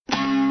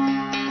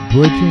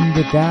bridging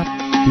the gap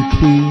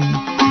between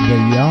the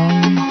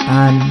young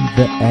and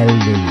the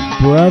elderly.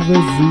 Brother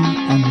Z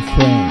and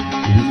friend,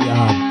 we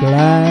are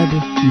glad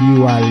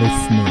you are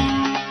listening.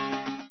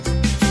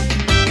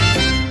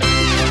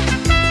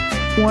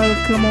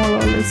 Welcome all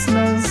our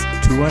listeners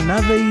to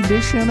another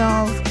edition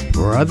of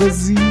Brother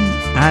Z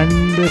and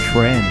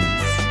Friends.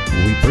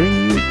 We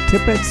bring you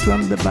tidbits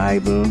from the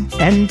Bible,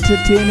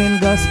 entertaining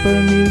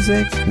gospel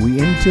music. We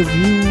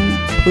interview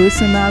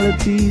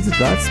personalities,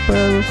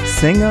 gospel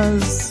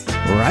singers,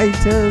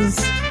 writers.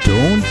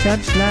 Don't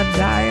touch that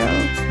dial,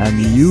 and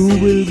you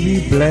will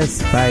be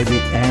blessed by the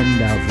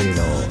end of it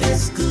all. God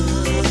is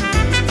good.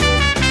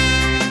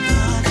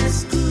 God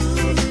is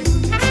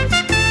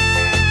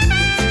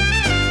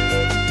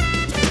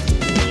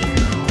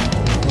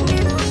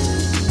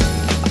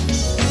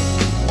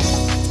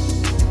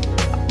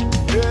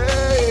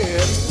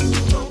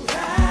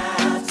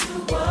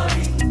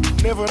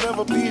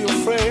Never be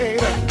afraid.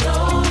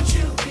 Don't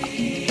you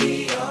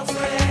be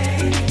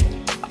afraid.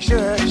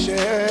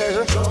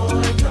 Yeah.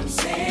 Joy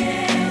comes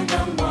in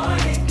the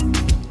morning.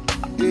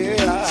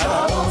 Yeah.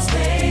 Troubles,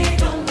 they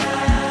don't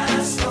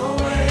last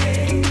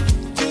away.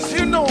 Just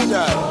you know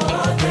that.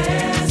 For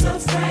there's a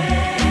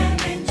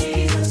friend in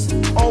Jesus.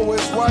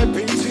 Always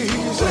wiping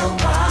tears. Will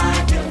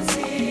wipe your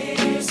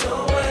tears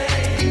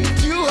away.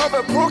 Do you have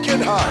a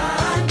broken heart?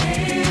 And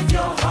if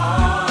your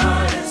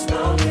heart is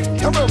broken,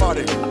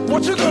 Everybody,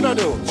 what you gonna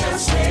do?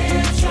 just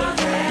lift your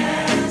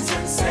hands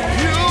and say,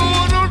 You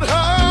don't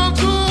have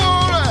to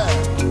worry.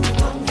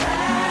 don't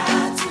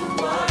have to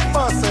worry.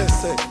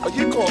 Say,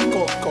 you go.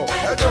 Hello.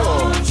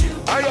 Don't you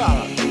Aya.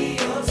 be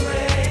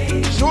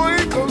afraid. Joy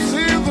comes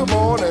in the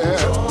morning.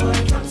 Joy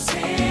comes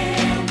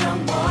in the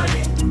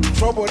morning.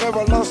 Trouble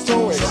never lasts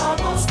always.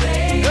 Troubles,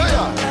 they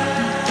Yeah.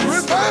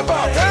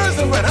 Remember, there is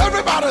a friend.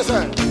 Everybody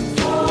say,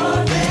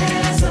 For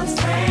there's a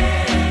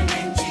friend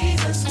in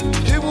Jesus.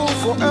 He will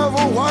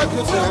forever wipe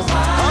your tears.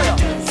 Aya.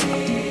 Wipe your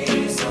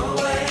tears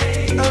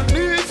away. And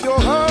if your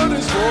heart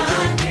is broken,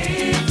 And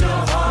if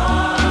your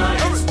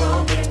heart is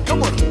broken,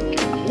 come on,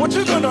 what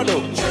you gonna do?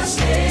 just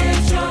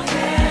lift your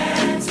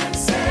hands and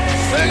say,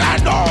 Say, I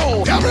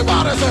know.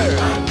 Everybody say, I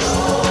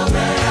know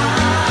that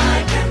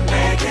I can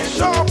make it.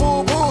 Shabu,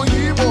 boo,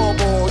 yee, boo,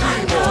 boo, I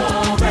yee, boo.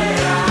 know that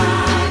I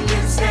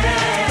can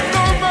stand.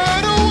 No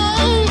matter what,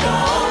 No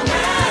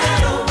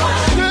matter what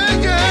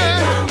sing it.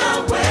 come my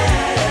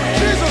way,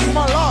 Jesus,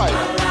 my life.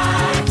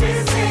 life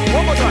is in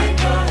One more time.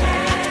 your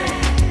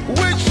hand.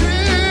 With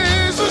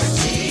Jesus,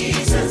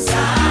 Jesus, I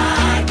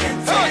can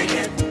take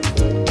it.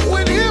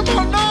 with Him I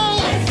know.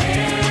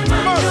 Him I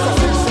Master, know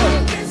He said,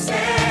 can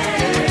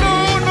stand.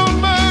 no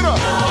matter.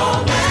 No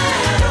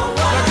matter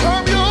what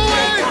Come your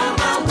way. come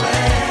my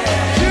way,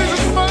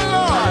 Jesus, my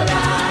life.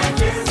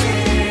 life is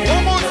in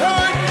One more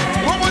time.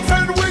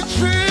 With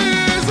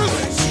Jesus,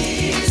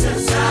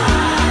 Jesus, I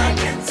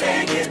can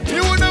take it. He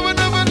will never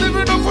leave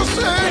you nor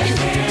forsake you.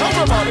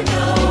 Everybody, No,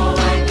 I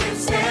can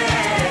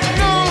stand.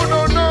 no.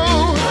 No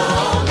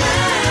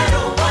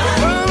matter what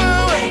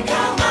may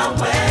come my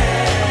way,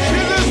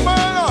 Jesus,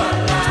 my life.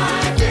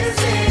 life is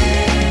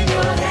in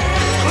your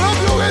hands. Clap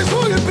your hands,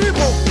 all you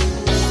people.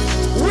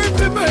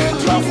 Weeping may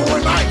endure for a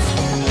night,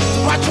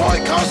 but joy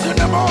comes in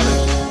the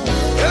morning.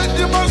 And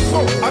the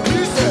muscle, I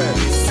please say,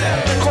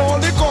 call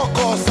the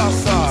coco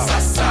sasa.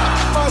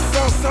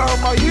 Masasa,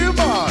 my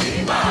yima.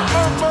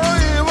 Mama,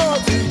 yima,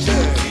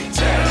 teacher.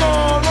 No,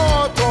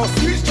 to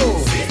switcho.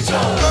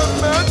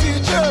 Mama,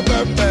 teacher,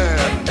 bebe.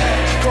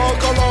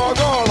 Coco,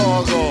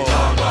 logo.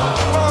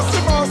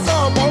 Massima, sa,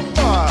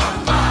 bomba.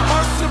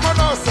 Massima,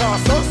 nasa,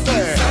 so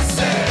say.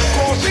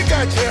 Call she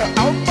get here,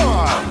 amma.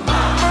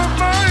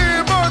 Mama,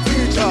 yima,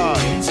 teacher.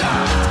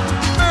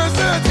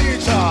 Mese,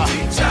 teacher.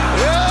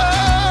 Yeah.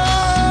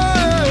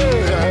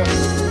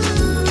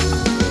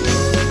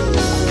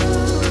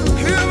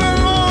 Hear the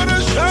Lord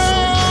is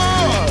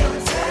shout.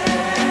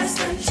 Tests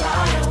and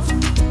trials,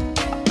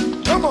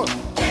 Come on.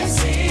 they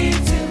seem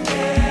to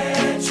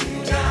get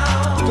you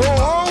down. To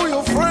all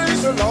your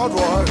friends and loved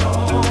ones.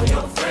 All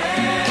your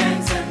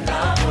friends and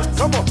loved ones,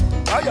 Come on.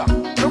 Aya.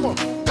 Come on.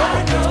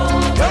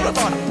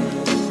 Everybody.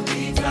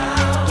 be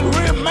found.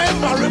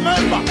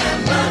 Remember.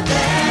 But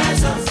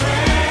there's a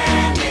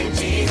friend in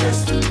Jesus.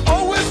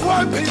 Always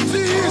wiping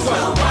Jesus.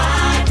 Will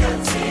wipe your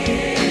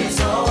tears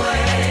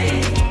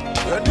away.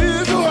 And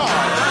if you are.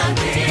 And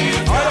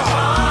if your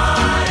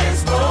heart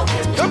is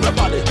broken,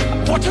 Everybody.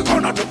 What you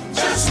gonna do?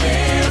 just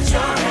lift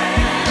your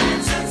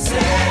hands and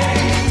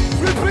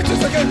say, Repeat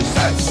this again.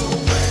 Say.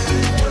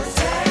 your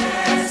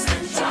tests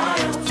and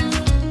trials,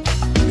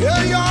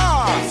 Yeah,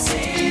 yeah.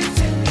 seem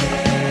to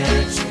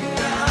get you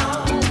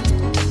down.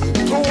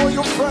 To all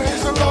your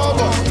friends and loved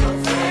ones. Your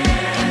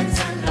friends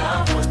and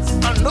loved ones,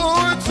 I know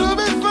it to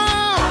be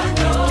found.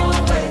 know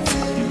it.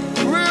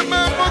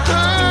 Remember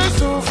there's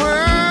a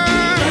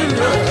friend.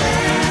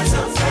 There's a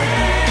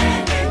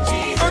friend in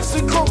Jesus. That's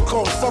the coco,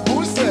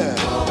 sabuse.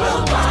 Will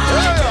wipe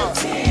Yeah. your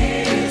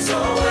tears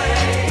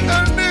away.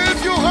 And if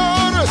you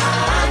heart us,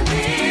 And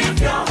if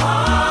your heart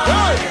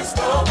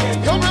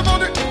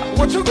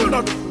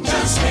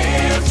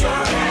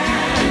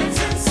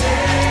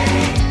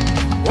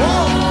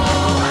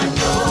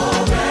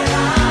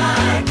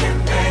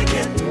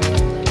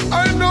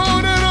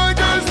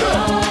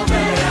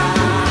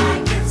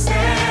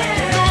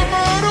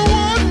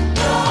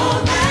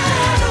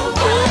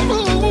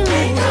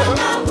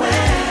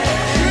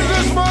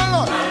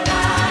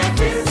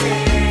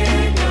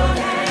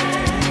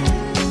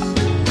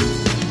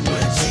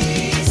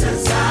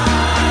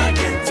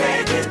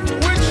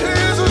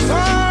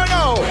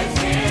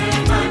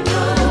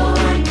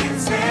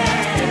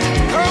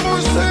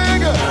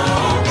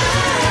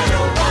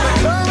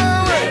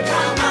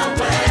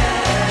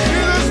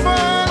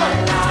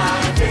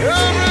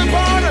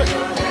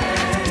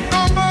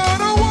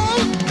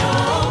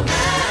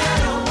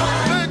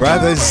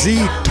Brother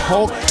Z,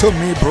 talk to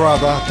me,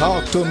 brother.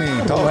 Talk to me.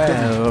 Talk to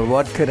me. Well,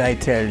 what could I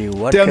tell you?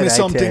 Tell me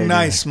something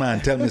nice, man.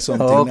 Tell me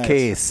something nice.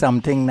 Okay,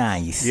 something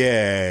nice.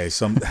 Yeah,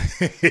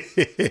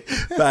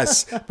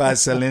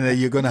 Pastor Linda,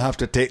 you're going to have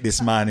to take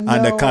this man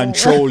under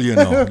control, you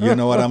know. You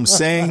know what I'm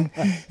saying?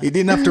 He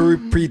didn't have to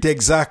repeat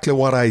exactly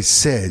what I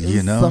said,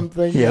 you know.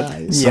 Something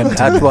nice. You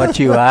got what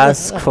you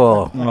asked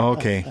for.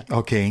 Okay.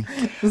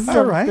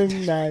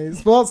 Something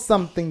nice. Well,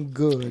 something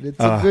good. It's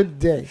a good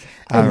day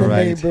in the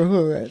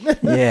neighborhood.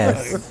 Yes.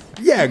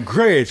 Yeah,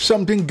 great.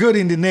 Something good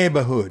in the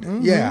neighborhood.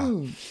 Yeah.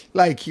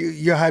 Like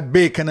you had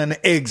bacon and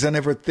eggs and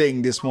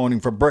everything this morning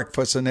for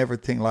breakfast and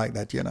everything like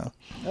that, you know.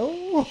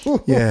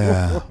 Oh.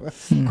 Yeah.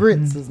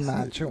 Grits is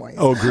my choice.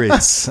 Oh,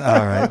 grits.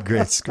 All right.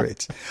 Grits.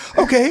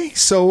 Okay.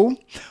 So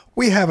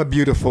we have a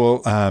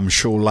beautiful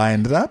show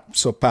lined up.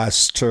 So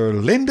Pastor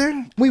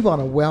Linda. We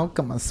want to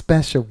welcome a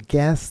special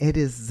guest. It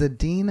is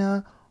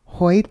Zidina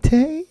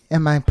Hoyte.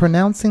 Am I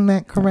pronouncing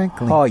that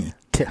correctly?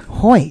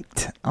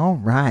 Hoyt. All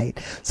right.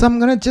 So I'm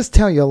going to just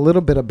tell you a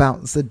little bit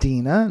about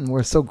Zidina, and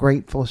we're so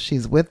grateful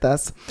she's with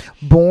us.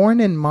 Born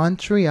in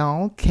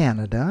Montreal,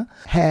 Canada,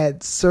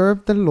 had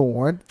served the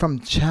Lord from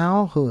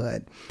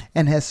childhood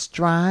and has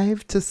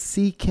strived to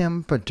seek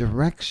Him for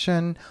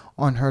direction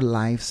on her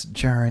life's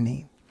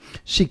journey.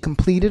 She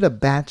completed a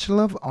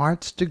Bachelor of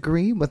Arts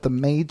degree with a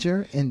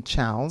major in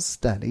child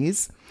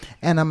studies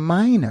and a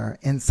minor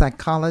in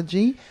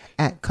psychology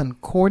at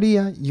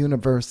Concordia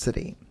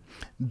University.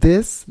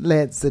 This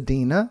led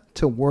Zidina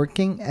to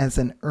working as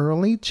an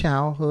early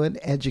childhood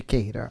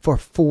educator for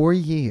 4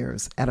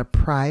 years at a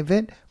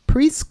private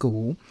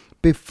preschool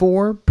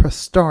before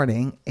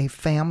starting a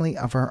family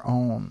of her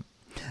own.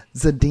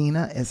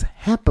 Zidina is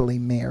happily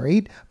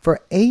married for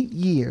 8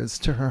 years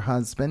to her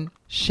husband,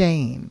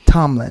 Shane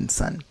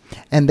Tomlinson,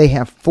 and they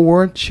have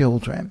 4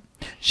 children.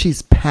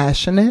 She's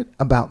passionate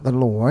about the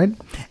Lord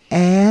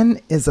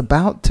and is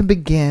about to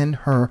begin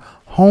her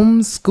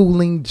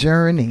homeschooling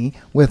journey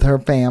with her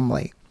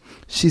family.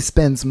 She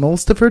spends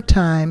most of her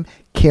time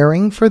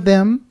caring for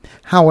them.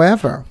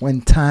 However,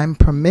 when time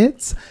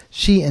permits,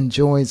 she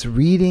enjoys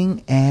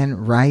reading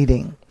and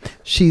writing.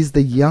 She's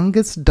the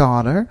youngest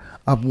daughter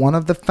of one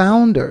of the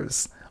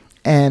founders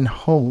and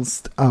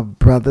host of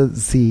Brother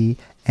Z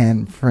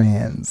and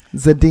Friends.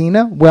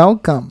 Zidina,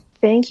 welcome.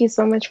 Thank you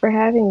so much for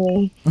having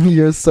me.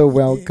 You're so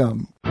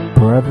welcome.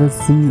 Brother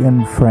Z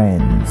and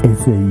Friends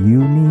is a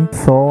unique,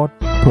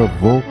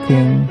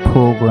 thought-provoking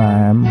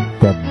program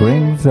that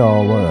brings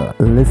our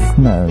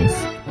listeners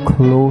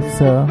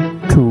closer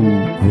to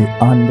the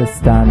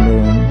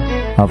understanding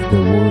of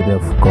the Word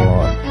of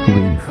God.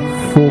 We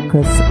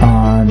focus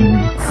on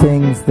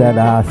things that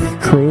are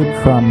straight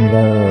from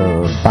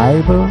the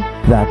Bible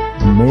that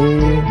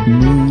may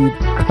need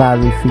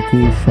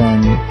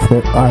clarification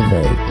to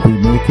others. We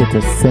make it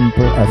as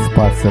simple as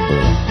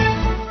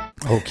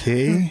possible.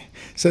 Okay.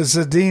 So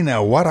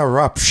Zidina, what a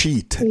rough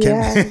sheet.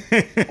 Yeah.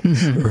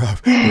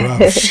 rough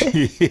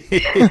sheet.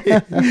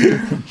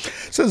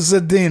 So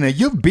Zidina,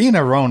 you've been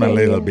around a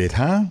little bit,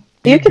 huh?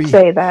 You could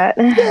say that.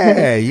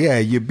 Yeah.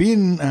 You've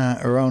been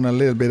around a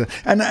little bit.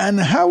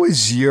 And how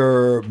is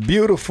your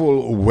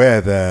beautiful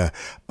weather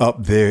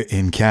up there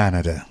in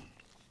Canada?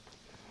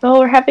 Well,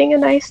 we're having a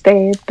nice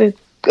day. It's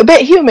a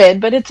bit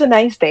humid, but it's a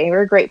nice day.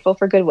 We're grateful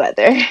for good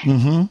weather.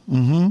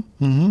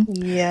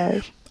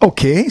 Yes.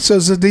 Okay, so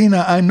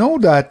Zidina, I know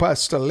that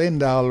Pastor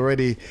Linda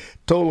already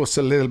told us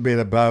a little bit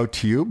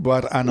about you,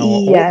 but on our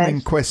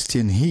opening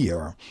question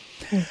here,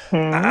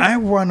 I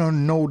want to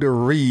know the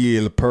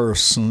real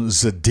person,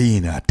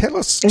 Zidina. Tell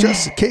us,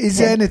 is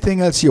there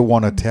anything else you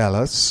want to tell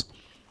us?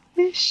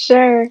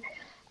 Sure.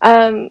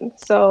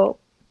 So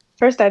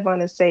first I want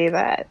to say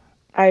that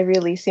I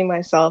really see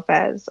myself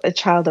as a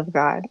child of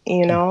God.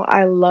 You know,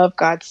 I love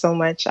God so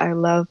much. I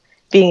love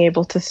being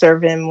able to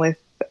serve Him with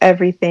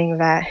everything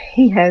that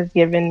He has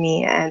given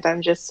me. And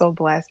I'm just so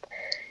blessed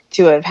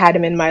to have had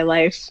Him in my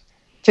life,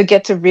 to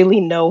get to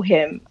really know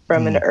Him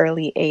from an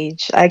early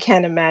age. I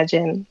can't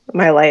imagine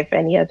my life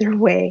any other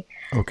way.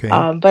 Okay.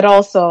 But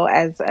also,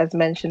 as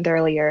mentioned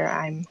earlier,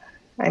 I'm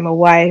a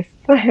wife,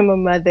 I'm a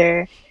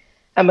mother,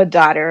 I'm a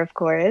daughter, of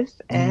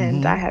course,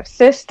 and I have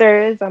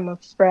sisters, I'm a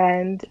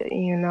friend,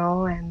 you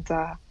know, and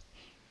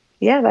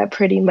that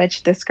pretty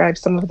much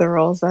describes some of the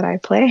roles that I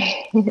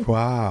play.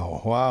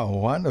 Wow,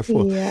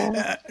 wonderful.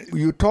 Yeah.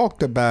 You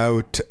talked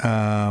about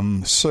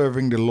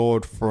serving the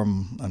Lord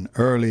from an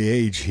early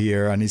age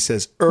here, and it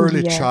says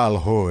early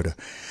childhood.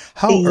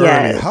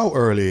 How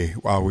early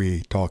are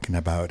we talking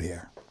about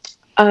here?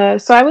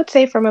 So I would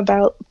say from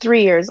about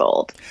 3 years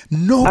old.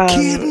 No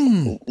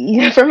kidding.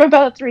 Yeah, from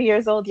about 3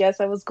 years old, yes.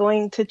 I was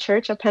going to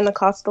church, a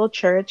Pentecostal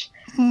church,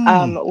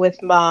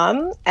 with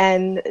Mom,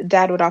 and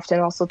Dad would often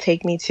also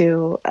take me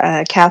to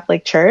a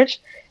Catholic church.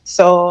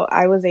 So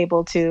I was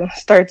able to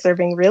start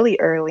serving really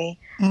early.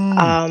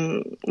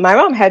 My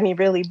mom had me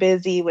really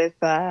busy with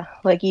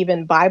like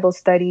even Bible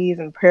studies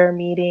and prayer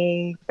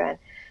meetings and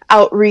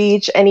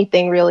outreach,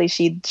 anything really.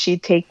 She'd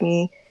take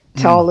me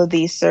to all of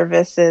these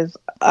services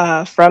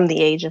from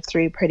the age of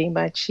 3, pretty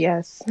much.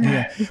 Yes.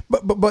 Yeah.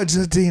 But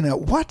Zidina,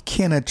 what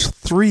can a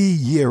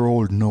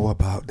 3-year-old know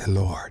about the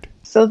Lord?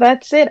 So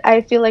that's it.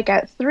 I feel like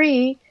at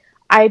 3,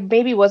 I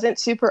maybe wasn't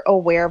super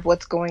aware of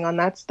what's going on.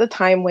 That's the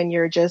time when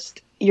you're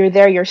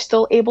there, you're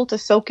still able to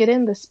soak it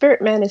in. The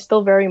spirit man is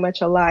still very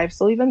much alive.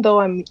 So even though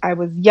I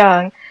was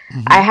young,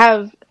 I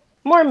have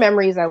more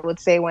memories, I would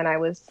say, when I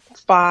was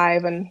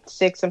 5 and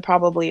 6 and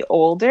probably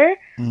older.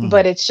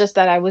 But it's just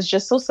that I was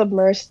just so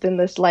submersed in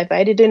this life.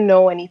 I didn't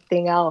know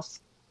anything else.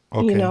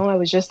 Okay. I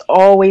was just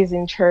always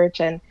in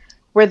church. And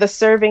where the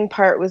serving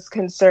part was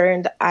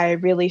concerned, I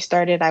really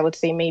started, I would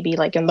say, maybe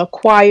like in the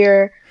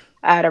choir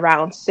at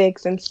around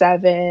 6 and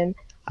 7.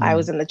 I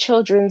was in the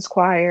children's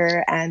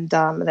choir. And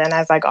then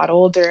as I got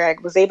older, I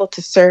was able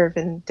to serve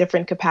in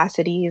different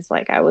capacities.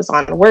 Like I was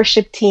on a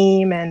worship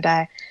team and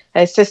I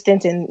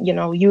assistant in,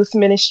 youth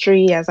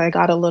ministry as I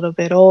got a little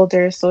bit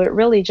older. So it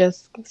really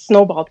just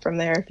snowballed from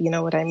there, if you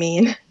know what I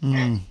mean.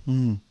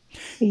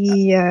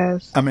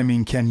 Yes. I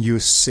mean, can you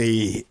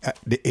say at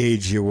the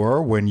age you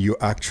were when you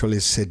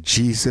actually said,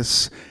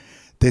 Jesus,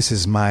 this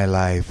is my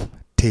life,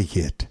 take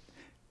it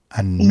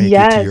and make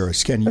it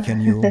yours?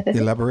 Can you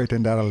elaborate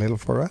on that a little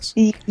for us?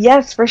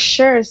 Yes, for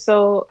sure.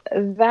 So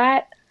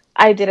that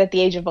I did at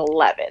the age of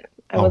 11.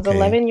 I was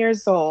 11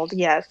 years old,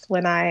 yes,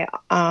 when I,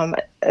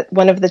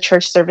 one of the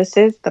church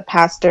services, the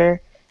pastor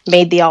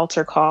made the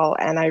altar call,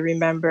 and I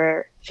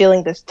remember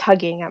feeling this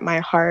tugging at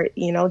my heart,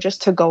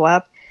 just to go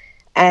up.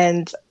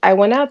 And I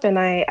went up and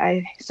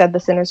I said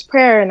the sinner's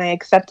prayer and I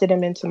accepted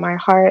him into my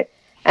heart.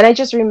 And I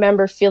just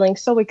remember feeling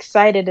so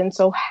excited and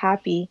so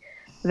happy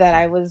that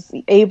I was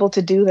able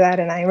to do that.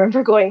 And I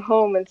remember going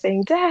home and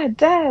saying, Dad,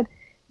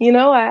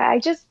 I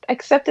just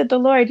accepted the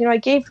Lord. I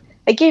gave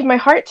my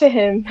heart to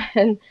him.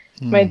 And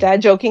my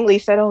dad jokingly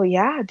said, "Oh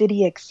yeah, did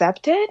he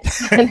accept it?"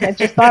 And I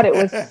just thought it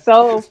was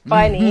so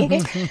funny.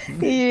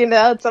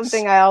 It's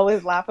something I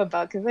always laugh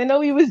about because I know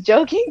he was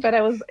joking, but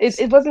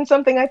it wasn't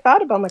something I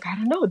thought about. I'm like, I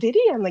don't know, did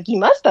he? I'm like, he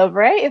must have,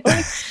 right?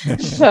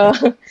 So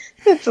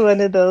it's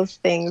one of those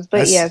things.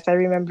 But yes, I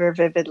remember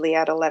vividly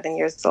at 11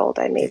 years old,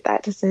 I made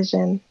that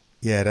decision.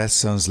 Yeah, that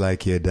sounds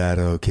like your dad,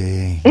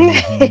 okay?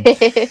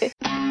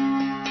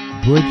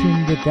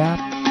 Bridging the gap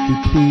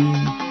between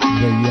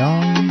the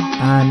young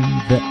and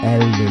the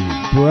elderly.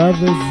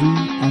 Brother Z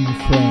and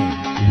friend,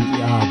 we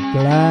are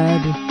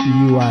glad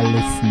you are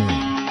listening.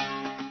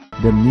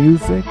 The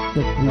music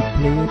that we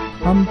play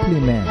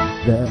complement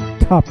the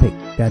topic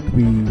that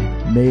we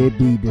may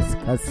be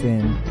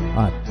discussing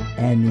at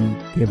any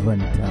given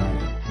time.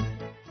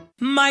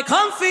 My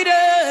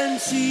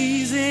confidence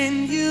is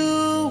in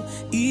you,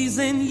 is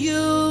in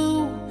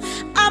you.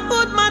 I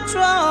put my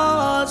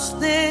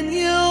trust in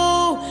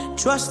you.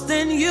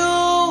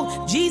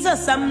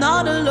 Jesus, I'm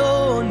not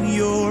alone.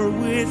 You're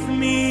with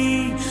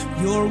me,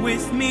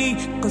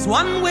 'cause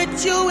one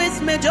with you is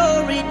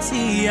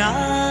majority.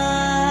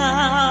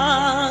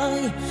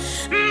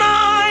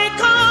 My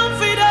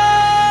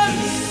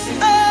confidence,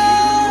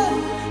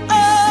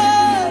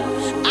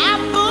 I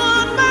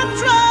put my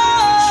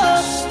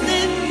trust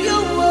in you.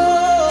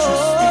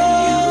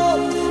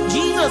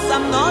 Jesus,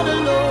 I'm not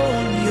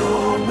alone.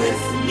 You're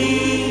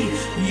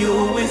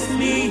with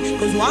me,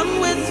 'cause one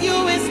with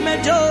you is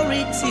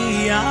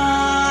majority.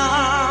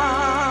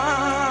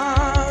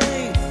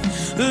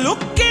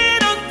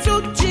 Looking unto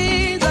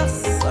Jesus,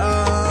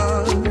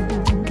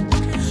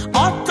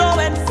 author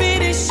and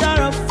finisher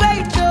of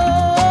faith.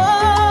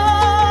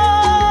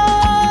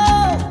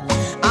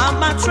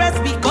 I'm at rest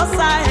because I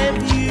have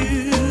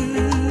you.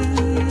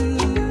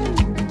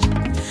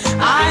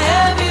 I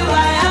have you,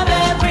 I have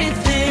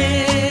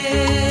everything.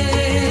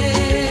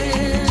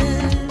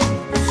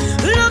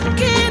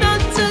 Looking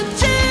unto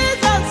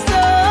Jesus,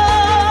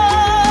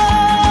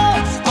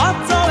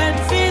 author and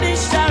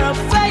finisher of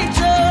faith.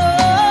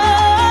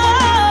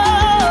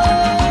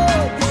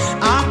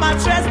 I'm at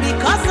rest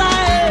because I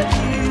have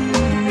you.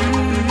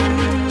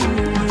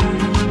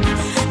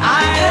 I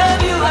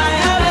have you, I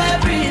have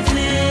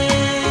everything.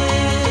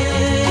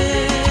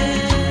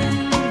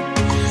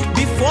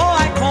 Before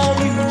I call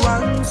you,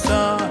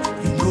 answer.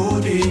 You go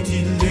they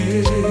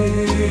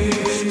delay.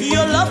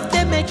 Your love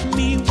they make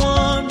me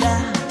wonder.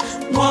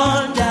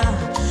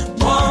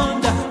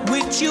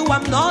 With you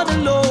I'm not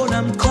alone,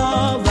 I'm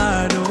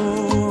covered.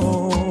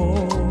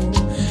 Oh,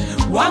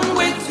 one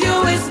with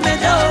you is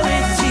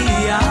majority.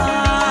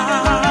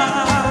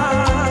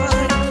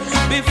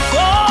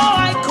 Before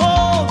I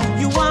call,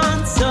 you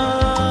answer.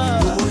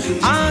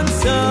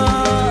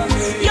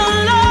 Your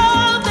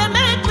love they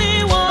make me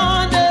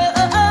wonder.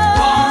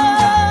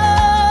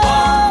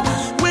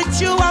 With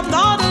you I'm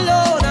not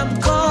alone, I'm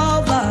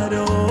covered.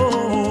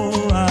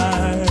 Oh,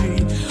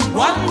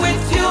 one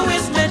with you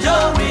is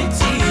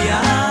majority.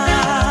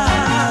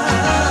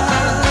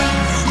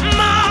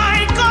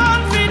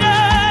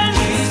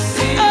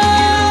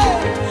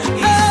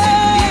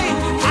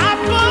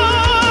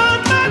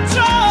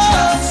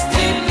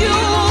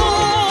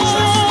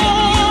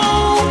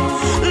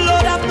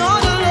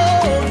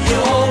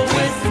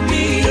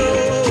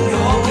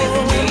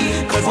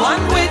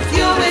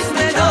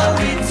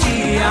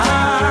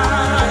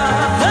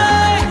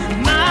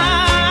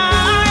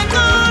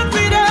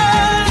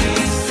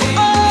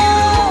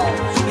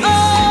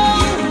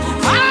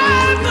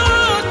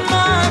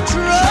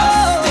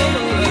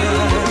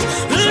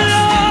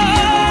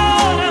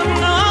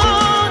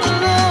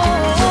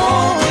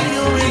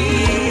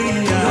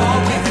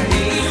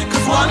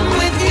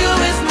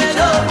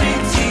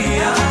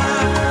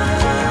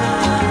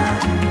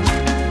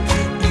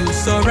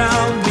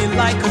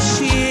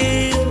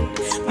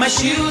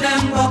 shield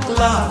and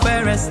buckler,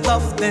 fairest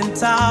of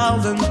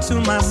 10,000 to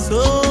my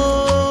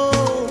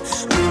soul.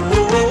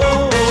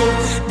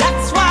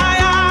 That's why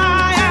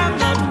I am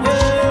not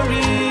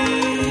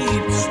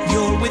worried.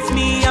 You're with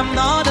me, I'm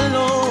not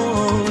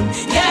alone.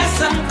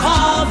 Yes, I'm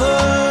covered.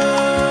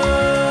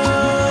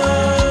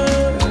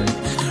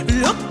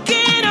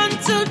 Looking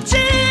unto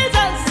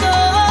Jesus,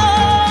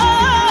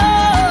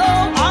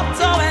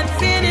 author and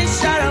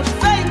finisher of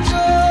faith.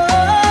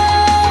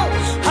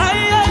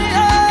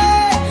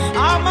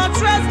 I'm a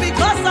trust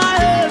because I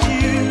have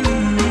you.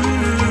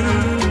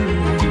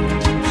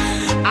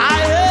 I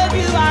have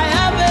you, I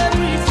have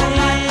everything.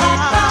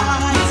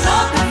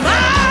 My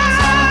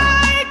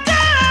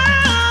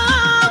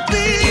God,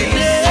 be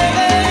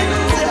there.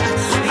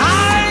 I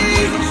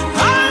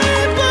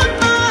put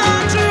my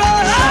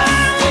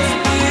trust in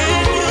you.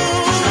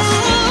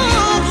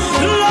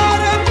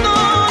 Lord, I'm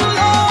not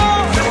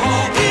alone.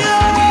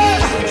 Yeah.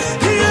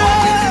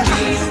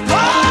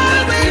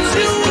 One with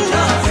you,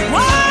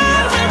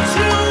 one with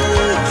you.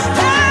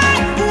 Hey,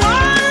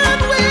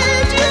 one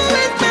with you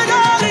is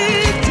melody.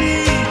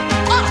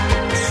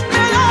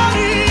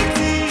 Melody.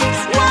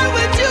 One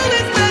with you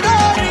is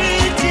melody.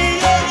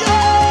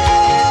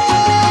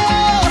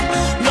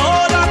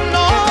 Lord, I'm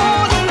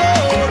not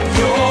alone.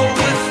 You're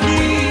with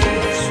me.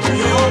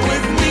 You're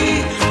with me.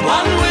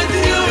 One with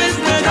you is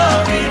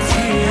melody.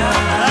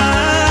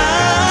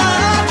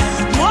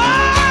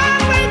 One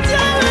with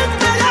you is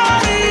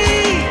melody.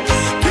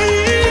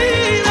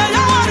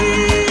 Melody.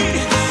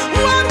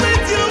 One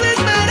with you is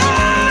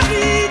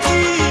melody.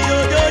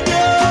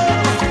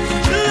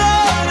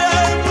 Lord,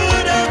 I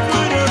put up.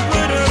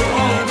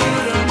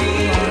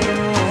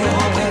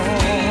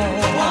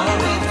 One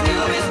with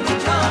you is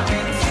melody.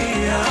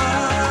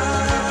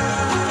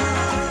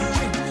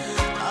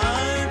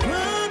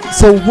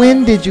 So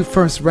when did you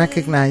first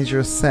recognize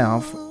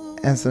yourself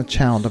as a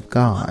child of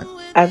God?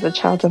 As a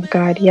child of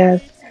God,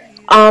 yes.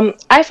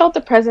 I felt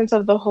the presence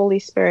of the Holy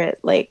Spirit,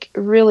 like,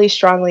 really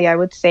strongly, I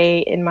would say,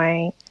 in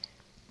my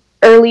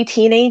early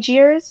teenage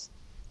years.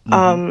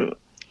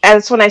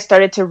 That's when I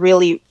started to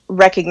really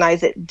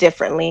recognize it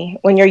differently.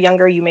 When you're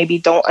younger, you maybe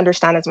don't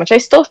understand as much. I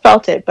still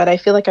felt it, but I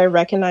feel like I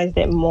recognized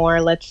it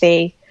more, let's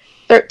say,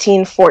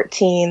 13,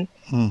 14,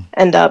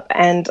 and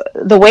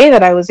the way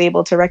that I was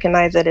able to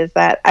recognize it is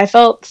that I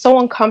felt so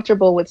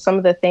uncomfortable with some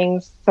of the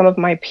things some of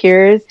my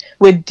peers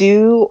would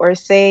do or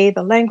say,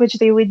 the language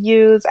they would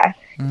use.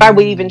 If I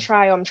would even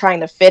try, I'm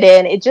trying to fit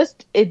in.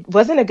 It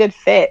wasn't a good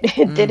fit.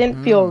 It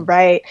didn't feel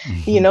right.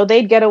 You know,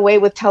 they'd get away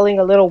with telling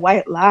a little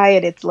white lie,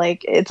 and it's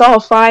like, it's all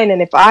fine.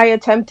 And if I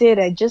attempted,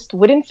 I just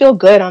wouldn't feel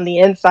good on the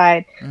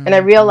inside. And I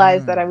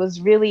realized that I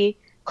was really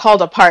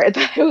called apart,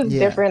 that I was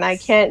different. I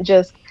can't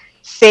just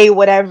say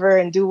whatever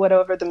and do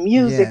whatever the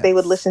music they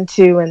would listen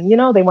to, and you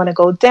know, they want to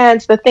go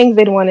dance, the things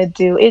they'd want to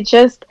do.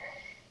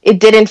 It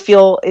didn't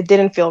feel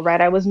right.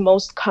 I was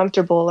most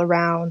comfortable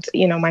around,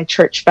 you know, my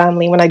church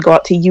family. When I'd go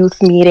out to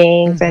youth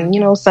meetings and,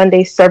 you know,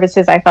 Sunday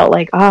services, I felt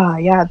like,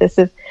 this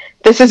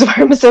is where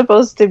I'm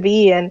supposed to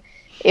be. And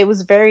it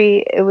was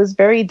very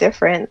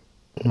different.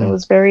 It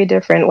was very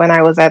different when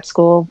I was at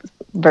school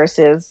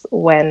versus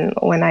when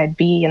I'd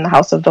be in the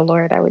house of the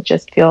Lord. I would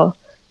just feel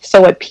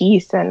so at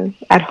peace and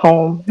at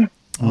home.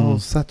 Oh,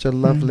 such a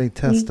lovely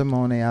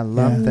testimony. I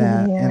love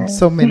that. And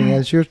so many,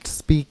 as you're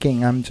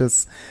speaking, I'm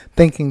just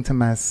thinking to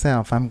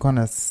myself, I'm going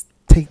to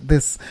take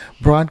this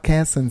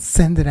broadcast and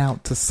send it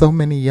out to so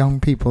many young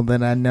people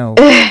that I know.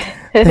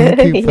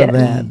 Thank you for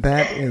that.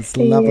 That is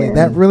lovely.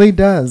 That really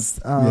does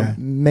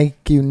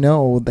make you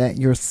know that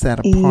you're set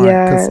apart.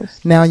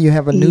 Because now you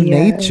have a new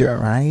nature,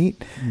 right?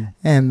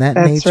 And that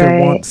nature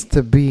wants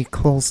to be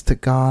close to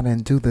God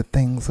and do the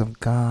things of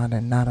God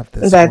and not of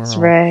this world. That's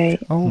right.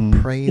 Oh,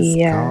 praise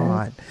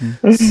God.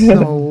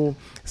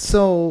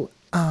 So,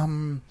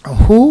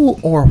 who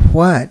or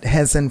what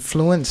has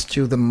influenced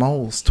you the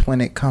most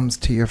when it comes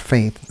to your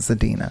faith,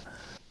 Zidina?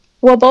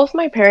 Well, both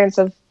my parents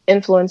have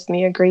influenced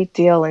me a great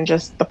deal in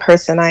just the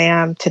person I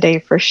am today,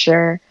 for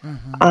sure.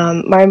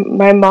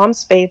 My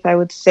mom's faith, I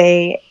would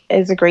say,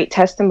 is a great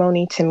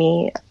testimony to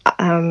me.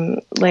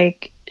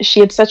 Like, she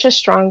had such a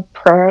strong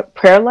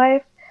prayer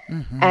life,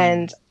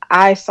 and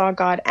I saw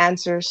God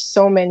answer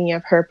so many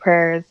of her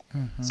prayers.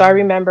 So I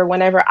remember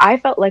whenever I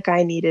felt like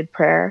I needed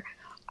prayer,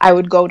 I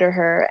would go to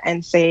her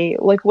and say,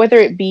 like, whether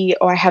it be,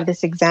 I have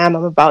this exam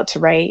I'm about to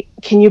write,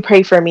 can you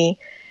pray for me?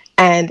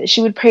 And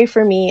she would pray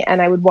for me,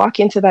 and I would walk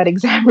into that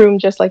exam room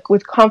just like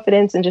with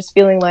confidence and just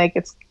feeling like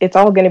it's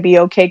all going to be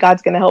okay.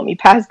 God's going to help me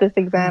pass this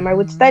exam. I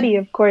would study,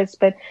 of course,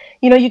 but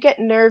you know, you get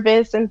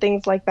nervous and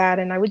things like that.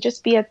 And I would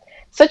just be at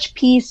such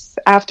peace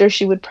after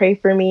she would pray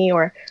for me.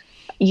 Or,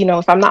 you know,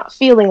 if I'm not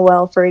feeling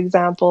well, for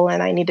example,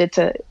 and I needed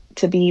to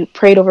be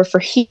prayed over for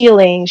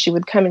healing, she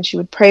would come and she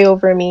would pray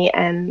over me,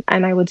 and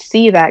I would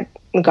see that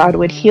God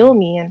would heal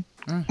me. And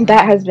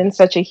that has been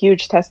such a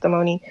huge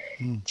testimony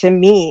to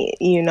me,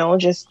 you know,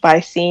 just by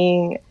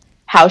seeing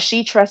how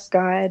she trusts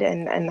God,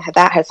 and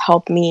that has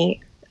helped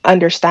me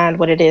understand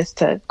what it is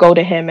to go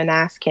to him and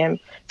ask him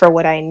for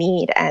what I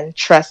need and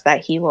trust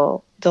that he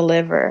will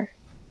deliver.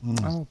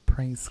 Oh,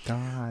 praise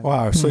God.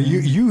 Wow. So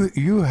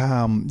you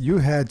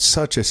had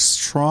such a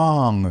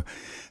strong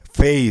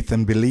faith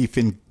and belief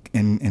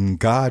in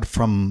God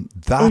from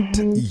that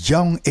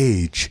young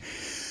age.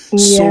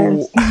 So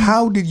Yes.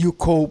 how did you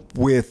cope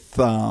with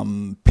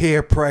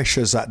peer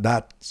pressures at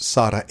that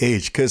sort of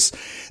age? Because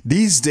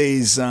these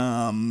days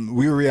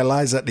we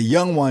realize that the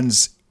young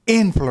ones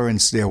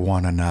influence their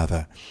one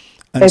another.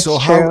 And It's so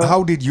true.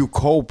 how did you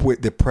cope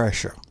with the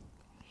pressure?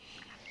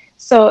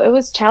 So it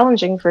was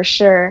challenging for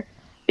sure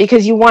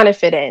because you want to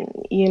fit in.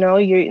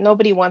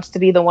 Nobody wants to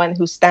be the one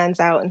who stands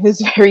out and who's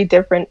very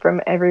different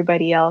from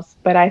everybody else.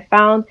 But I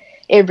found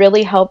it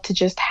really helped to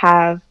just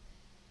have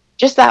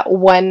just that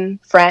one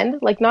friend,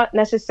 like not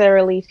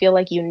necessarily feel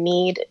like you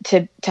need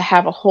to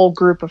have a whole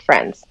group of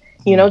friends.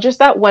 Just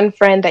that one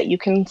friend that you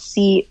can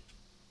see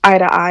eye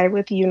to eye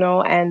with,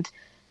 and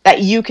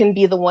that you can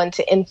be the one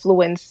to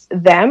influence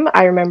them.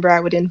 I remember I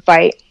would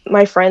invite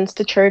my friends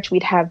to church.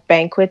 We'd have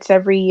banquets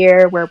every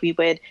year where we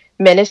would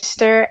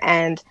minister,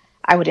 and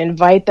I would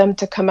invite them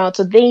to come out.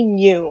 So they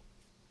knew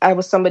I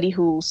was somebody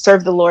who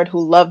served the Lord, who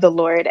loved the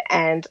Lord,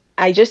 and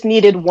I just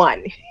needed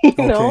one,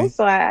 Okay.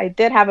 So I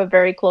did have a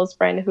very close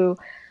friend who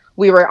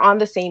we were on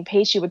the same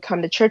page. She would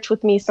come to church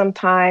with me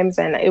sometimes,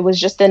 and it was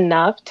just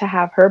enough to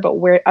have her. But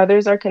where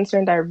others are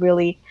concerned, I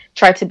really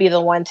try to be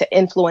the one to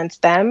influence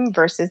them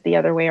versus the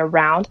other way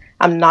around.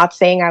 I'm not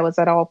saying I was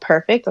at all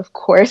perfect. Of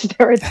course,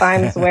 there were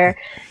times where,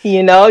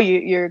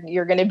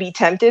 you're going to be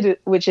tempted,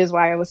 which is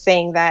why I was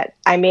saying that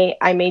I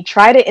may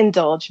try to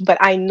indulge, but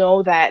I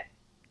know that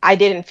I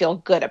didn't feel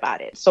good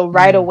about it. So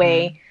right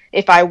away,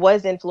 if I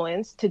was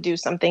influenced to do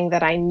something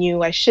that I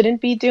knew I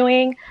shouldn't be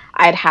doing,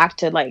 I'd have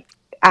to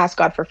ask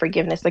God for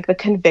forgiveness. Like the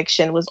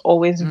conviction was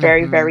always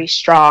very, very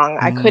strong.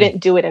 I couldn't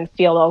do it and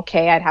feel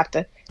okay. I'd have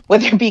to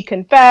whether it be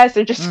confess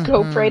or just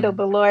go pray to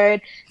the Lord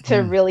to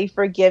really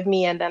forgive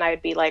me. And then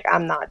I'd be like,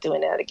 I'm not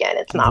doing it again.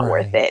 It's not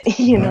worth it,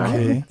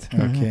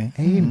 Okay.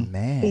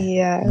 Amen.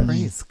 Yeah.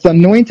 Praise God.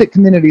 Anointed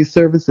Community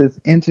Services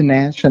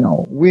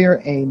International. We're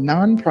a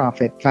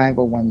nonprofit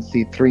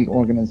 501c3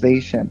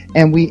 organization,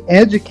 and we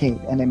educate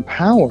and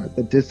empower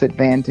the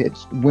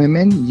disadvantaged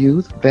women,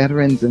 youth,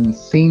 veterans, and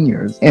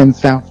seniors in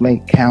South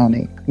Lake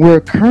County.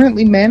 We're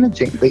currently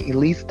managing the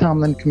Elise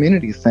Tomlin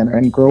Community Center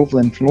in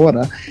Groveland,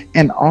 Florida,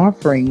 and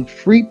offering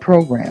free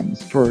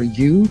programs for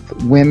youth,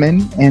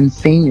 women, and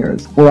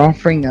seniors. We're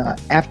offering an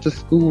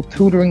after-school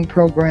tutoring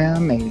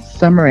program, a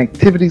summer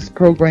activities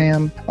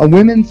program, a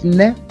women's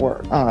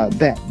network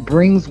that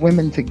brings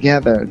women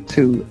together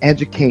to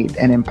educate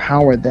and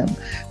empower them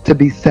to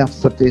be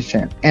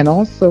self-sufficient, and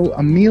also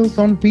a Meals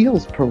on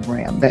Wheels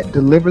program that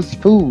delivers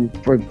food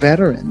for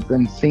veterans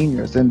and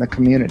seniors in the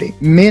community.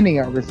 Many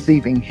are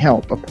receiving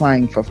help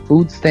applying for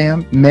food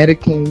stamp,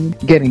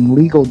 Medicaid, getting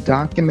legal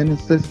document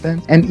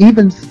assistance, and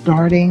even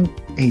starting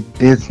a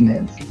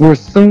business. We'll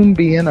soon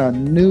be in a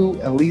new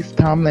Elise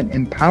Tomlin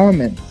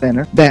Empowerment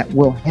Center that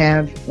will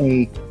have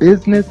a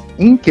business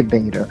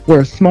incubator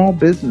where small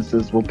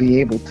businesses will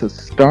be able to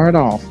start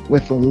off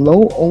with a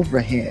low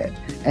overhead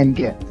and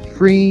get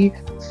free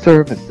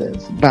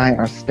services by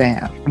our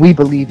staff. We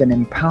believe in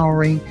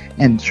empowering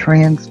and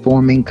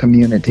transforming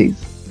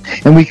communities.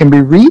 And we can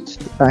be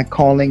reached by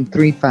calling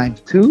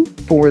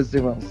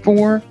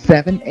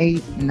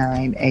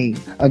 352-404-7898.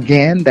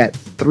 Again, that's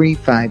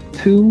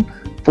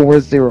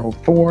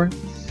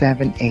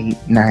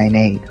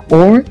 352-404-7898.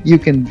 Or you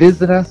can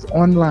visit us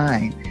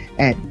online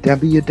at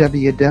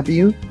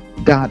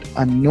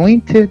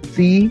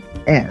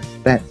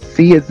www.anointedcs, that's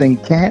C as in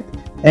cat,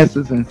 S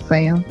as in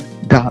Sam,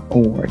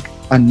 .org.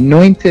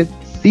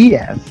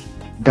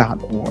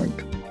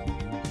 anointedcs.org.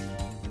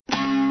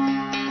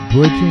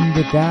 Bridging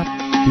the gap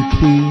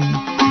between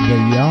the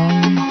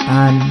young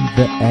and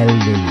the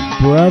elderly.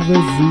 Brother Z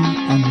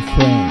and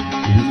friend,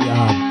 we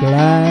are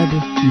glad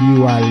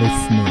you are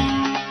listening.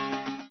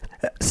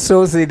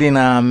 So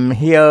Zidina, I'm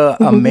here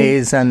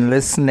amazed and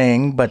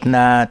listening, but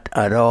not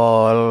at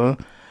all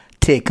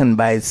taken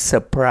by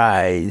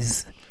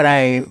surprise. But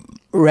I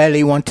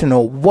really want to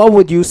know, what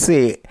would you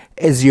say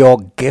is your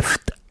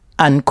gift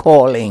and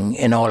calling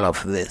in all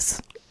of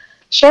this?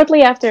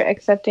 Shortly after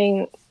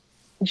accepting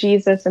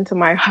Jesus into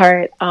my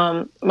heart,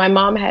 my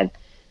mom had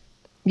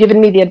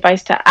given me the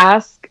advice to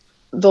ask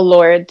the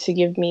Lord to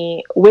give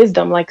me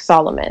wisdom like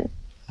Solomon,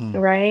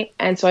 right?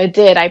 And so I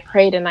did. I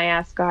prayed and I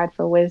asked God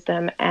for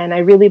wisdom, and I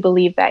really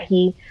believe that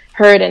He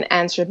heard and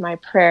answered my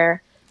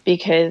prayer,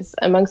 because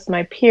amongst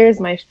my peers,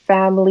 my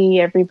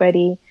family,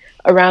 everybody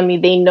around me,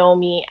 they know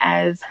me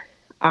as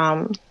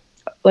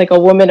like a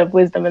woman of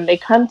wisdom, and they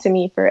come to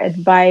me for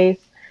advice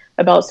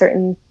about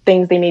certain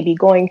things they may be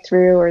going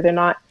through, or they're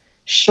not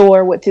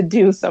sure what to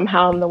do.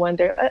 Somehow I'm the one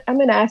I'm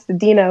going to ask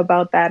Zidina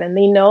about that. And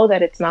they know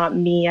that it's not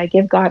me. I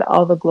give God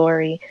all the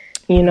glory,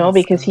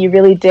 because He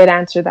really did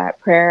answer that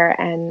prayer.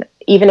 And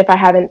even if I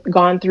haven't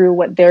gone through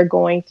what they're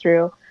going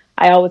through,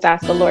 I always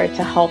ask the Lord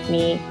to help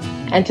me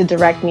and to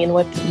direct me in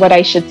what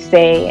I should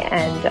say.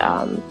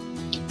 And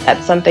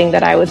that's something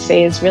that I would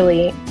say is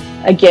really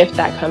a gift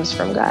that comes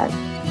from God.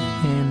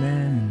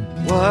 Amen.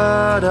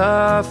 What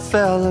a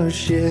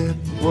fellowship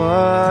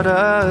What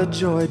a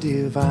joy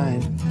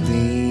divine,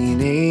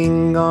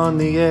 leaning on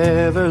the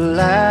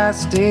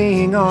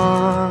everlasting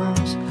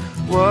arms.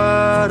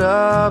 What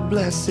a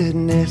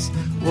blessedness,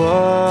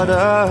 what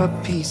a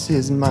peace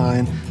is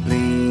mine,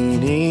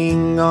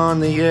 leaning on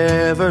the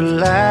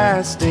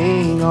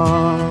everlasting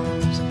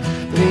arms.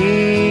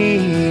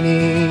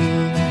 Leaning,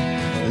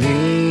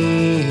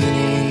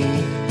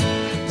 leaning,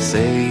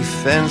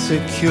 safe and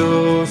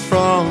secure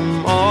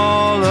from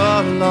all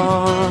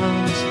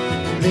alarms.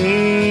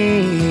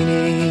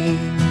 Leaning,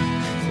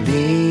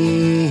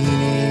 leaning,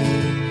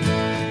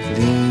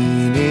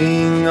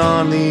 leaning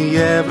on the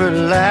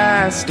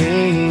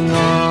everlasting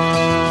arms.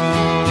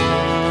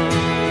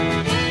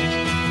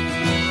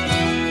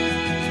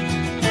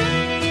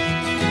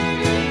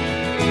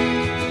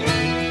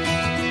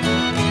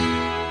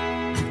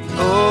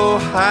 Oh,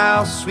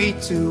 how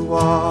sweet to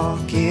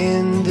walk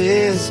in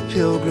this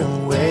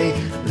pilgrim way,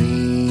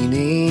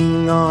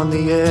 leaning on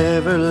the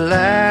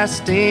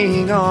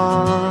everlasting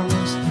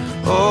arms.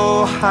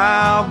 Oh,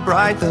 how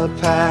bright the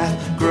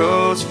path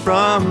grows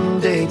from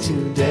day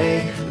to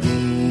day,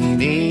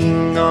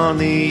 leaning on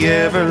the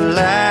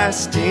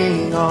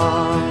everlasting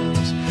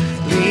arms.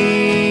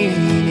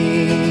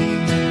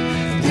 Leaning,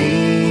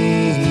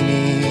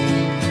 leaning,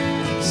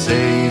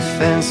 safe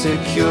and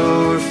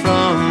secure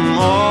from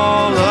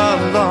all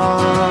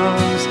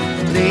alarms.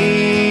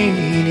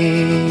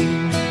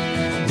 Leaning,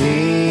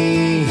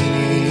 leaning,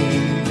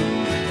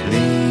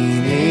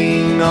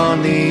 leaning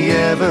on the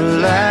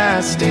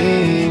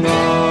everlasting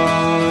arms.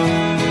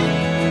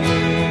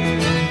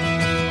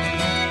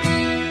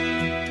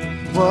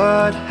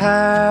 What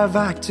have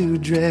I to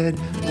dread?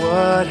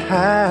 What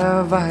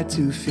have I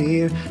to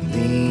fear?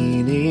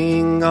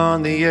 Leaning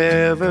on the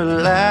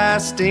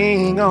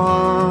everlasting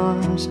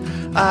arms.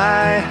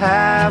 I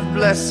have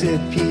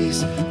blessed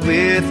peace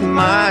with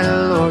my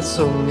Lord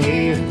so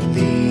near,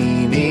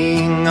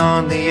 leaning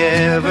on the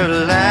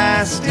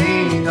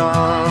everlasting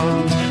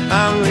arms.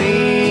 I'm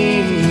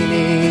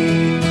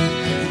leaning,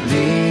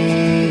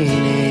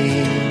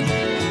 leaning,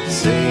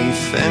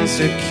 safe and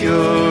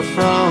secure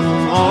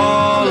from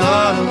all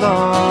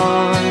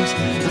alarms.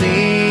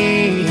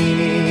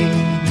 Leaning,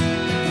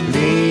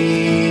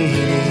 leaning,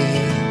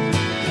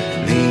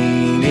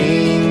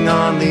 leaning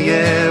on the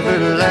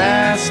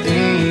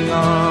everlasting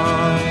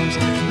arms.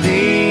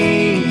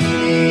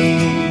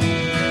 Leaning,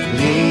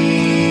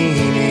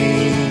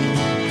 leaning,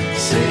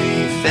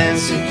 safe and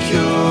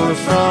secure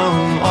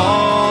from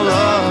all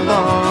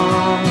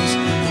alarms.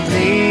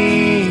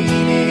 Leaning,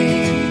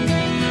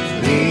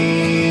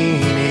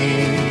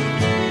 leaning,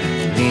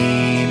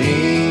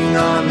 leaning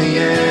on the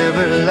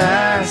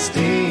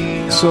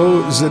everlasting arms.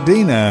 So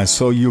Zidina,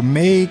 so you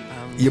made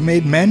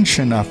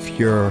mention of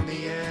your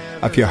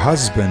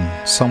husband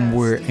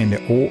somewhere in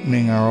the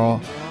opening or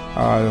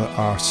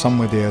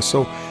somewhere there.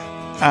 So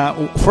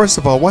first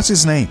of all, what's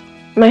his name?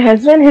 My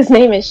husband, his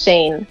name is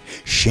Shane.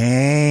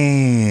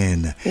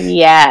 Shane.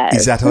 Yes.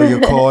 Is that how you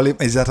call him?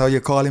 Is that how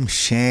you call him?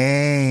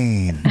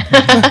 Shane.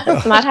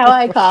 That's not how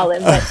I call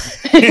him. But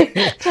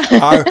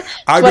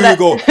how do you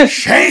go,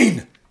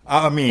 Shane?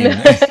 I mean,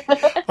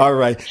 all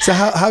right. So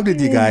how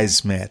did you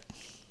guys met?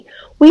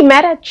 We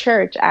met at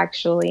church,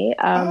 actually.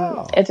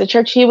 It's a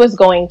church he was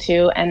going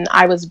to, and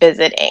I was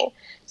visiting.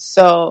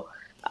 So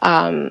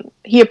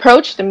he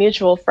approached a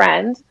mutual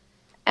friend,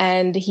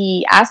 and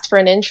he asked for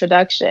an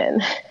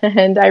introduction.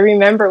 And I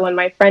remember when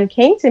my friend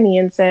came to me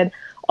and said,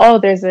 "Oh,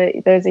 there's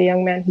a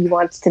young man, he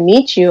wants to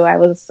meet you." I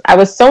was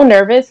so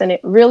nervous, and it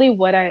really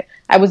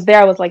I was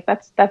there. I was like,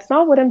 that's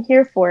not what I'm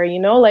here for, you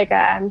know. Like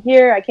I'm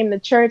here. I came to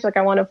church. Like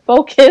I want to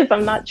focus.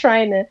 I'm not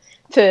trying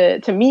to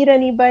meet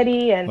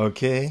anybody. And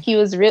okay, he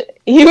was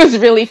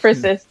really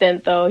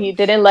persistent, though. He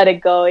didn't let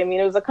it go. I mean,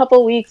 it was a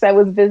couple weeks I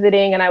was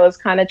visiting, and I was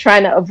kind of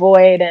trying to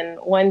avoid. And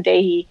one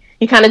day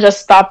he kind of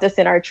just stopped us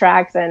in our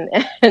tracks and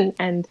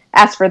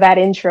asked for that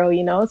intro,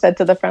 you know, said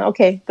to the friend,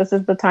 "Okay, this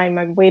is the time.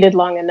 I've waited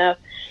long enough."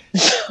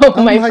 So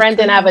my friend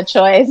didn't have a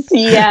choice.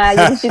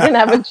 Yeah, she didn't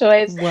have a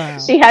choice. Wow.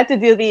 She had to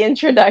do the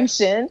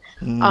introduction.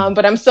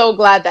 But I'm so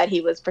glad that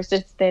he was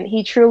persistent.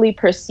 He truly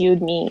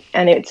pursued me,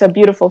 and it's a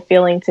beautiful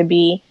feeling to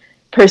be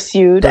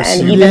pursued.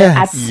 And even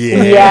I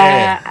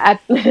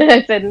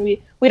said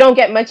we don't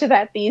get much of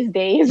that these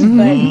days,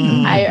 but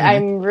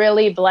I'm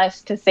really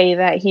blessed to say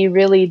that he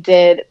really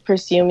did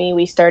pursue me.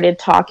 We started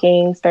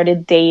talking,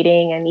 started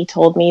dating, and he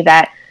told me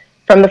that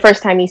from the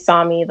first time he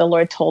saw me, the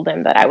Lord told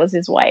him that I was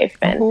his wife.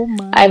 And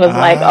I was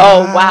like,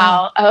 oh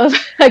wow.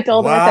 I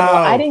told him, I said,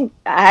 well,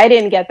 I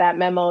didn't get that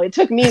memo. It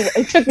took me a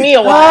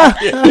while.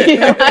 You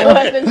know, I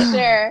wasn't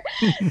sure,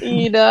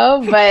 you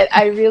know, but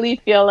I really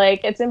feel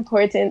like it's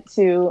important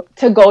to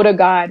go to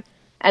God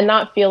and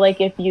not feel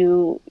like if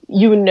you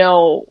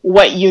know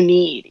what you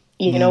need,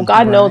 you know,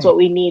 God knows what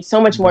we need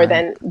so much more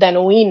than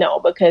we know,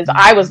 because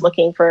I was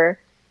looking for,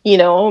 you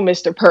know,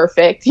 Mr.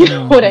 Perfect, you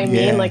know what I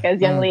mean? Yeah. Like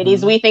as young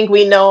ladies, we think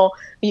we know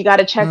you got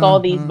to check all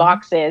these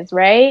boxes,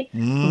 right?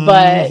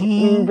 But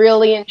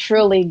really and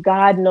truly,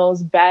 God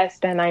knows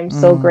best. And I'm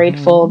so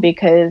grateful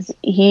because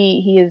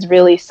he is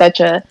really such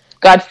a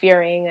God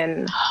fearing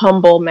and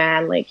humble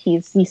man. Like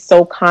he's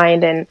so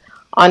kind, and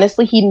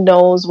honestly, he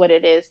knows what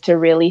it is to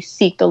really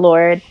seek the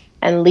Lord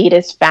and lead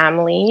his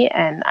family.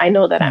 And I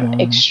know that I'm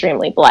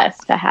extremely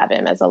blessed to have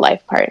him as a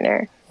life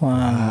partner.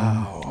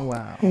 Wow.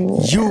 Wow.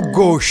 You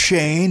go,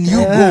 Shane. You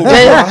go.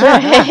 That's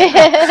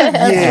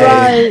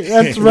right.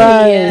 That's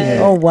right. Yeah.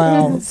 Oh,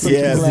 wow. Such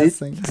Yes. a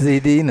blessing.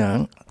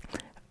 Zidina,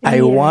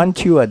 I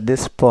want you at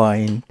this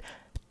point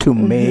to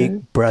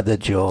make Brother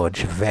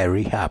George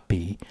very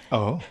happy.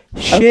 Oh.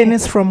 Shane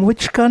is from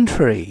which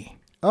country?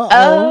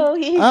 Oh,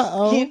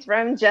 he's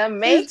from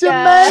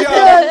Jamaica.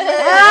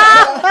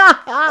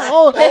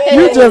 Oh,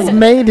 you just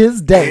made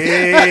his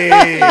day. Hey,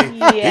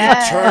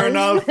 Yes.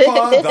 eternal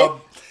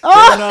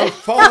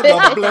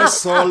Father,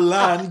 bless our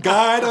land,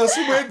 guide us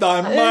with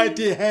thy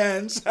mighty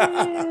hands.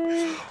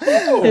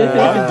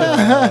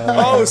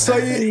 Oh, so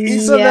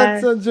he's So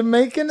that's a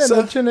Jamaican and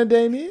a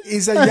Trinidadian?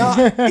 he's a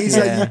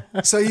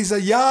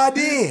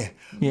yardie.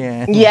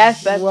 Yeah.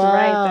 Yes, that's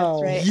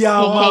Wow. right. That's right.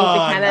 Yeah, He came to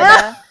man.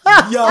 Canada.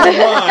 Yeah,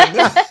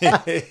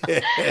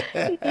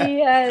 man.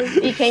 Yes,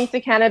 he came to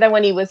Canada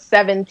when he was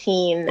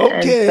 17. Okay.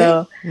 And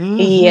so,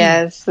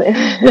 yes.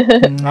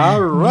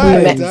 All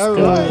right.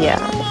 Yeah.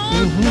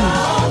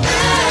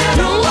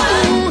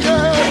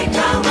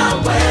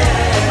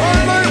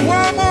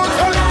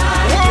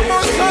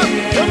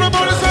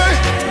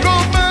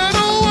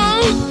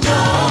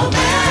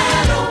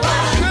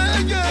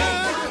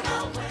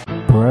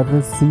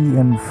 Brother C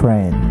and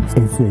Friends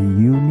is a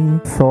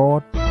unique,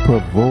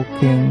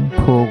 thought-provoking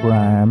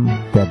program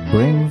that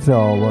brings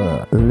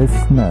our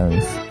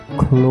listeners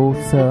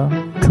closer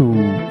to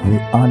the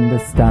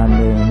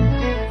understanding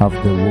of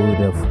the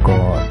Word of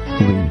God.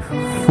 We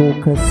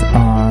focus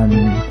on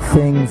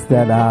things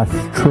that are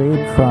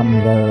straight from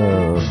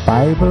the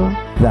Bible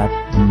that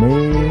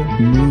may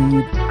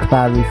need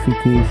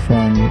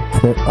clarification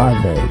to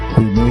others.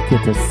 We make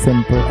it as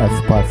simple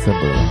as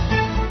possible.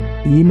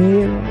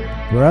 Email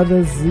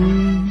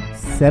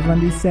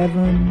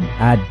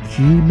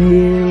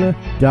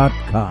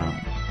brotherz77@gmail.com.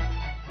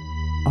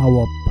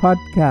 Our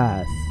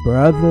podcast,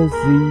 Brother Z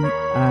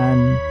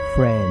and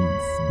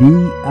Friends,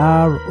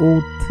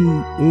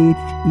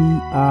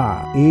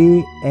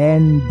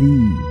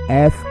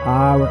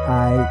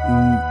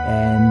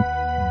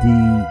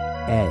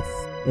 BROTHERANDFRIENDS.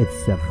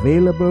 It's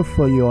available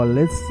for your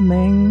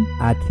listening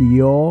at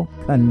your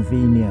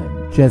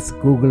convenience. Just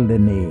Google the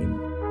name.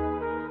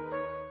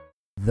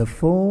 The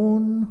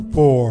phone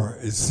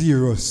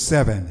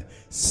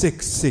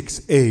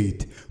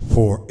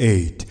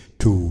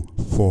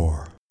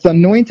 407-668-4824.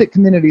 Anointed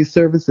Community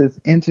Services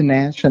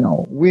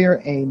International.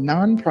 We're a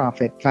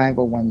nonprofit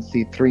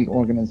 501c3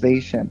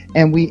 organization,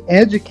 and we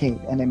educate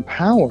and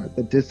empower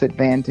the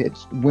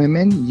disadvantaged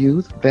women,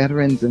 youth,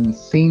 veterans, and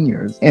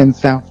seniors in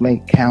South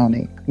Lake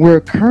County.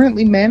 We're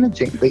currently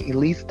managing the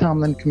Elise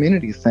Tomlin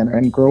Community Center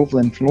in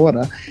Groveland,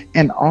 Florida,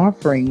 and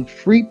offering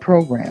free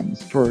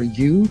programs for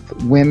youth,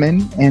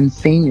 women, and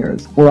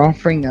seniors. We're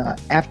offering an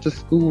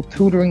after-school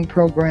tutoring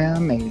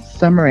program, a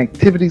summer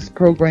activities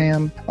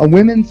program, a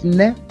women's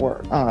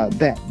network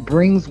that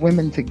brings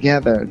women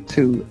together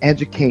to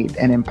educate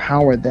and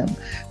empower them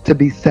to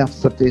be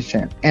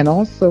self-sufficient, and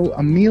also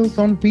a Meals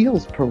on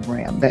Wheels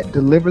program that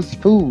delivers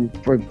food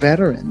for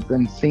veterans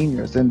and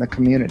seniors in the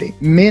community.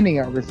 Many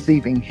are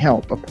receiving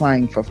help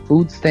applying for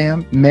food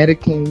stamp,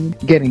 Medicaid,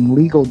 getting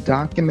legal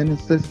document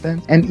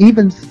assistance, and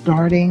even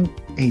starting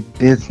a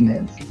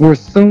business. We'll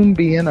soon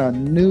be in a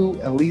new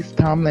Elise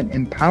Tomlin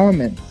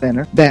Empowerment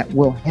Center that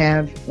will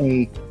have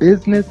a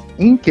business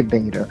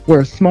incubator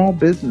where small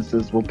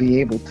businesses will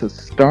be able to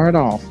start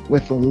off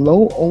with a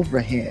low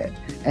overhead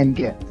and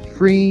get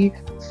free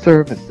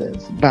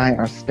services by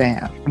our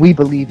staff. We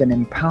believe in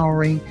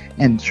empowering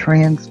and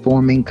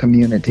transforming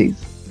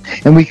communities.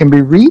 And we can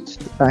be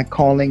reached by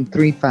calling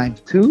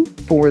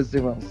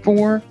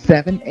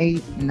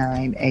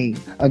 352-404-7898.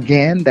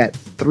 Again, that's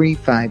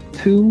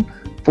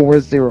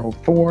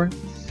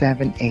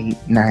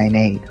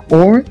 352-404-7898.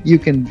 Or you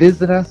can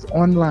visit us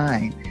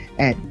online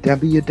at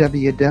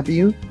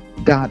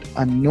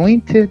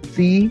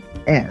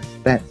www.anointedcs,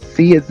 that's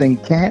C as in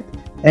cat,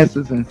 S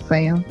as in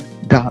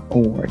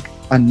Sam.org.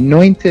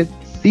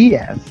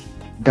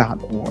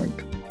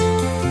 anointedcs.org.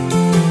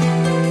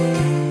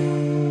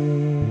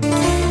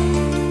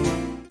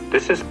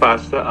 This is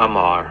Pastor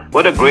Amar.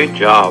 What a great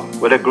job.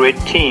 What a great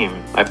team.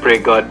 I pray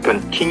God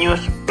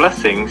continuous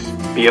blessings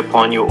be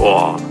upon you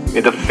all.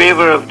 May the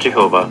favor of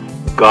Jehovah,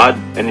 God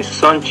and His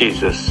Son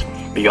Jesus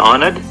be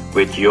honored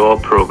with your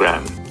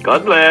program.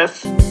 God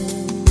bless.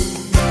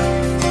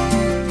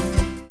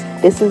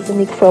 This is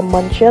Nick from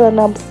Montreal, and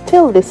I'm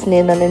still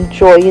listening and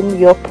enjoying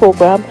your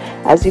program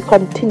as you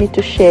continue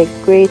to share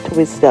great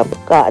wisdom.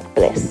 God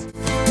bless.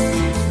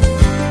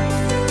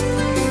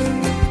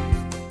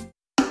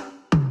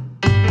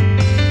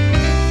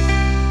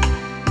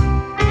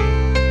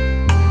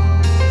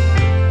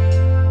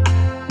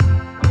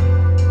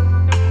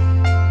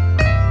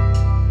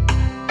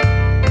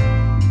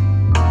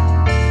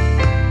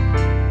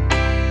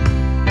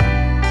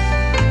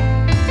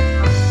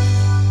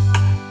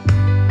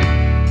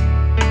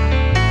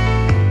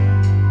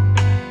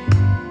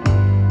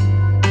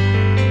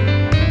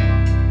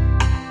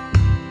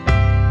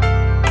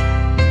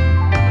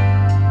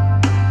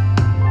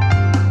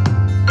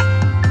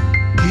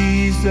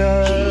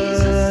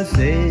 Jesus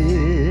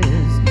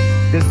is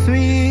the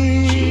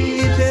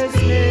sweetest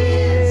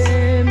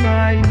name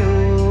I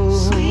know.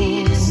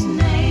 Sweetest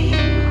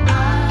name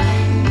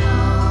I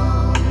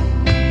know.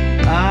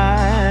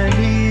 And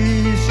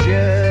he's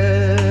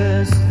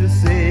just the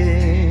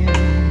same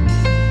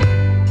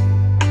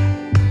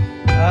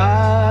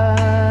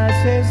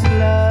as his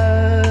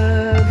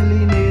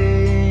lovely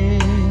name.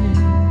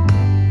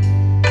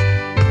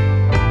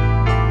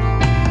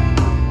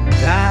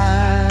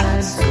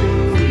 That's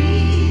the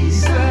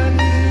reason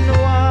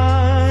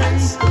why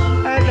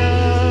I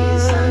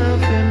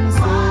love him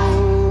so.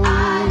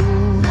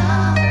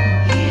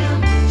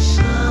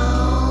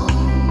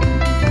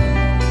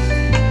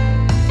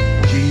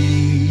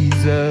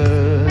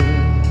 Jesus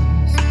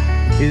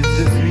is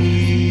the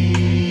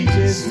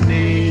sweetest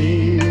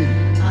name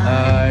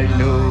I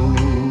know.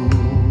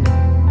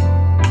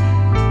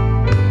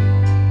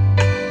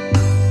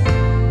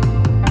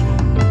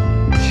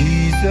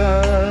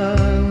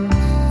 Jesus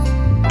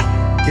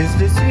is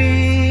the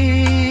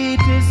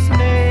sweetest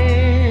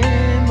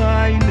name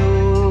I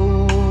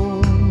know.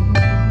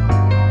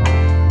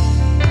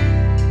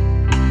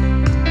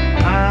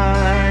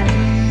 And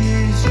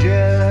he's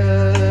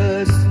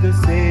just the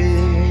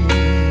same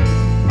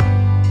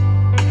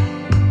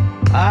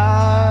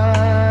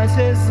as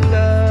his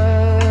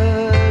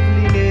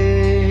lovely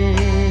name.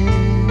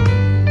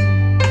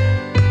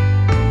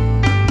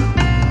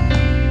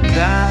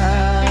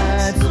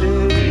 That's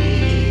the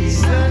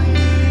reason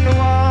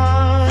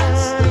why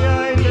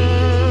I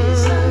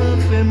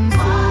love him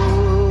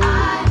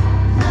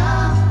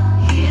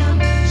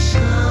so.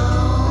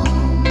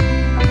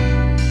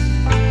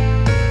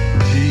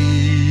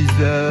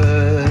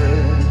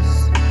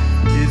 Jesus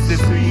is the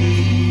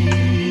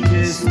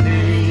sweetest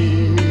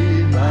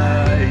name I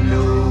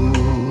know.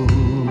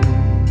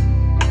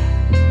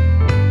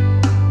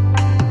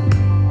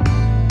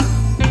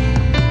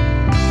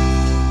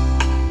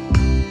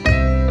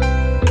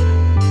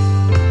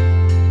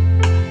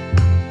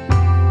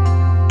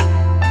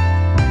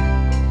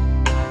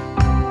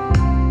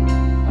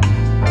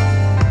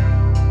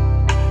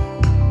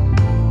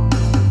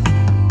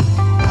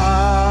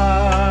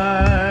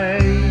 I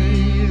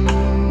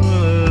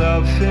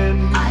love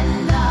him. I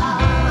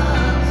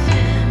love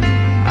him.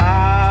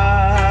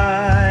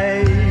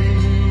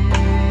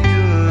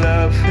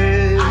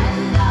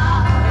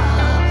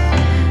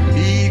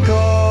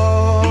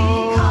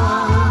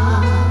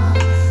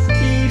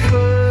 Because he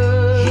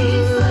first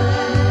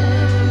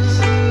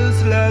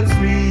loves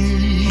me.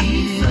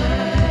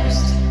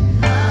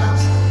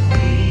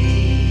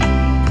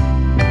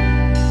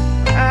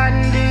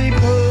 And he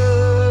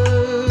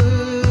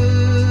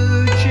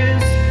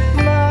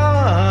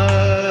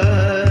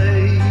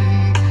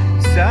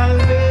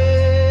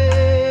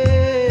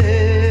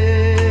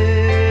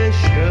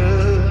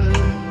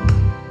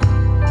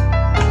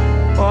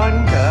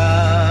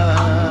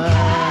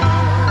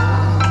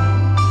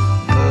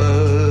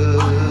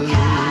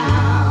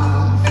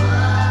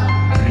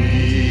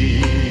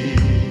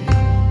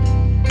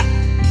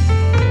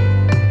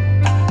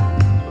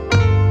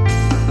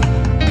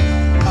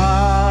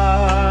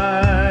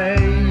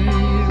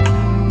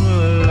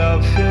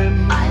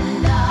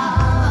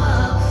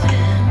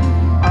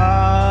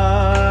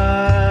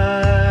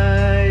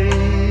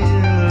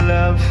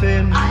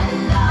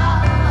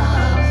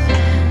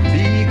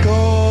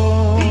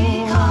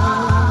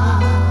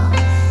purchased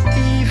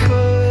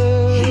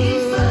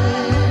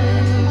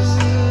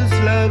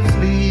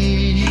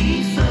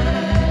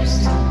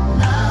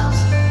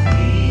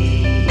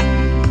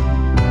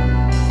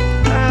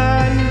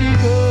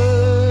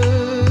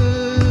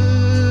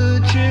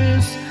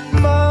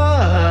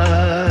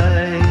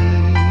my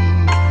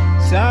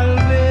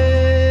salvation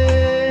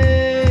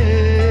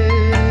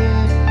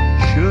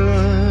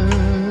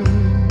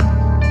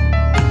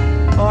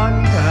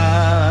on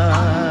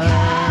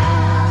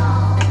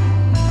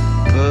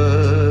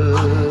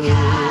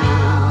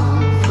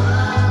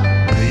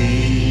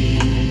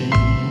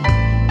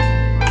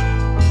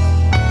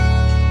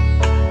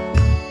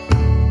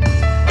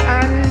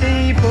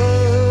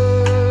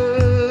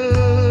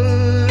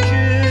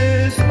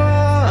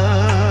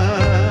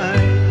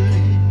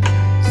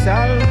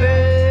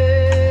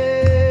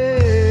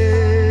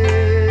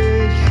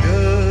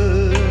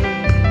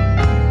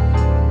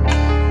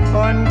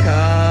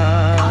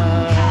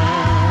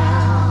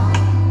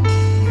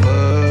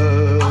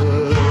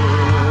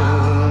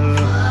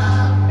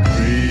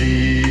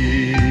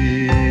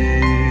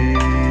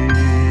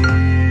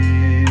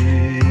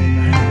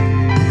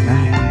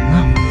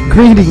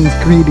Greetings,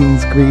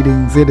 greetings,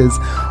 greetings. It is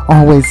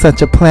always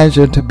such a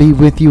pleasure to be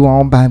with you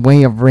all by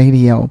way of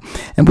radio.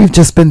 And we've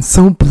just been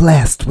so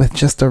blessed with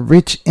just a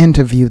rich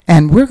interview.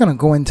 And we're going to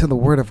go into the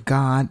Word of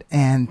God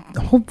and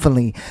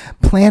hopefully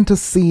plant a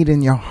seed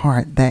in your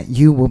heart that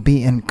you will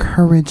be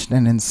encouraged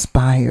and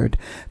inspired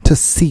to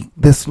seek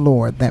this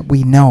Lord that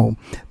we know,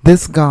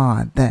 this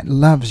God that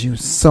loves you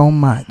so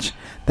much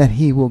that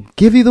He will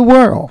give you the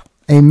world.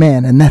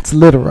 Amen. And that's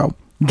literal.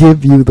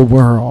 Give you the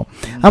world.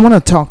 I want to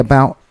talk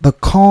about the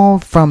call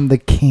from the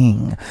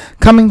king,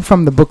 coming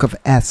from the book of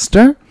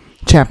Esther,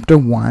 chapter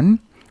 1,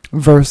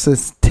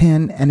 verses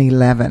 10 and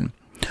 11.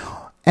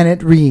 And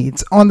it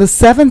reads, "On the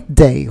 7th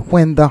day,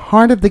 when the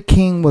heart of the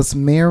king was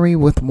merry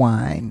with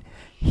wine,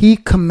 he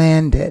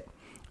commanded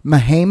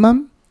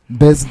Mehuman,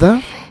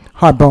 Biztha,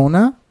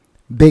 Harbona,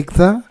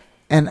 Bigtha,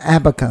 and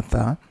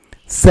Abagtha,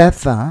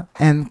 Setha,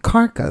 and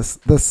Carcas,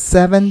 the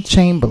 7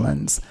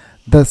 chamberlains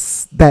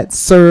that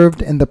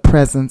served in the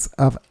presence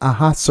of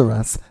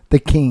Ahasuerus the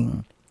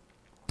king.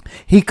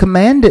 He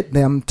commanded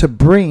them to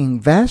bring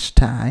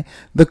Vashti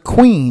the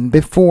queen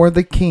before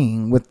the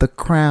king with the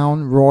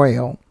crown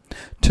royal,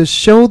 to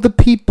show the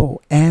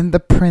people and the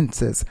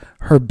princes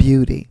her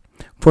beauty,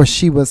 for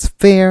she was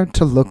fair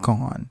to look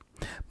on.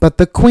 But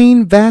the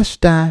queen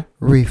Vashti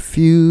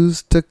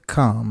refused to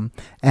come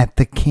at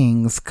the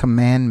king's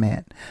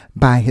commandment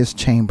by his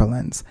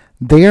chamberlains.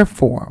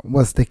 Therefore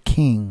was the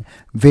king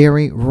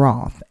very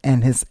wroth,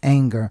 and his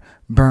anger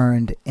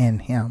burned in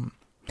him."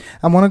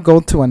 I want to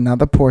go to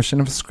another portion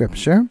of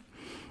scripture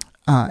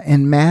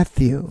in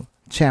Matthew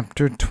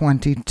chapter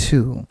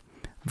 22,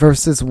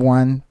 verses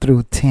 1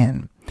 through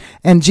 10.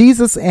 "And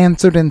Jesus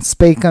answered and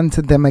spake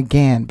unto them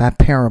again by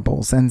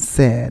parables, and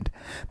said,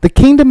 The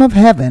kingdom of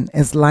heaven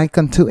is like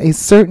unto a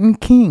certain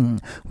king,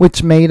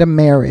 which made a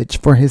marriage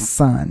for his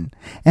son,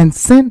 and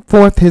sent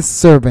forth his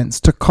servants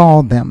to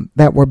call them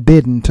that were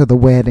bidden to the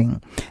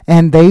wedding,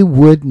 and they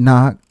would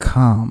not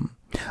come.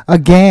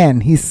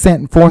 Again he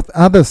sent forth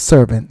other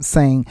servants,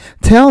 saying,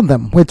 Tell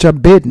them which are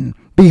bidden,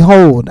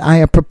 Behold, I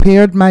have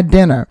prepared my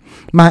dinner.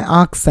 My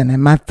oxen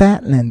and my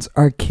fatlings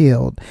are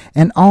killed,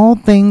 and all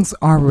things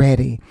are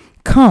ready.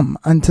 Come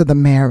unto the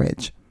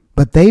marriage.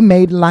 But they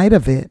made light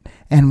of it,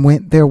 and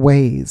went their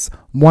ways,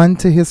 one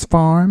to his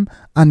farm,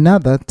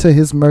 another to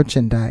his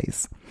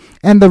merchandise.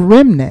 And the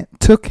remnant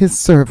took his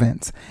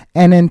servants,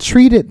 and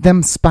entreated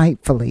them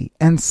spitefully,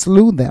 and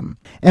slew them.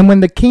 And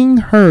when the king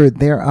heard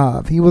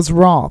thereof, he was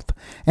wroth,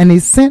 and he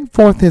sent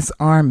forth his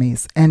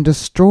armies, and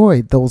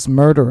destroyed those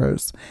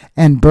murderers,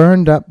 and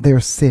burned up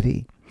their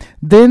city.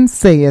 Then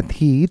saith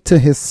he to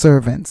his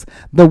servants,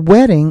 The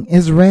wedding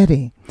is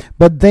ready,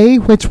 but they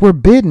which were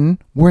bidden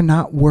were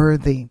not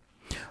worthy.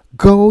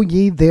 Go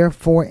ye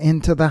therefore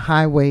into the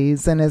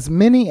highways, and as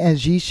many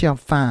as ye shall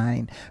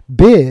find,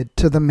 bid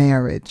to the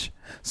marriage.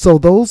 So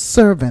those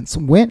servants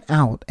went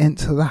out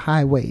into the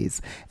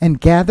highways, and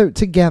gathered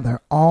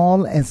together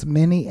all as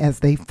many as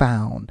they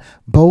found,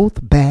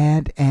 both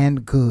bad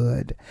and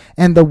good.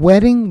 And the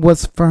wedding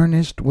was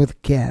furnished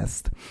with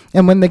guests.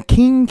 And when the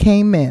king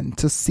came in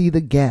to see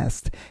the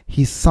guests,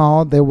 he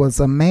saw there was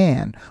a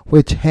man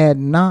which had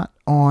not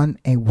on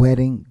a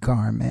wedding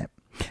garment.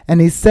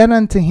 And he said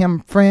unto him,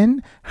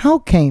 Friend, how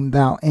came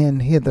thou in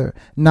hither,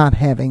 not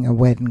having a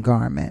wedding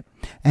garment?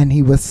 And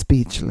he was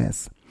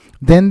speechless.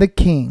 Then the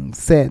king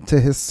said to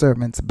his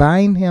servants,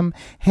 Bind him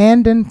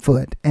hand and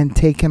foot, and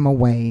take him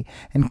away,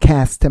 and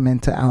cast him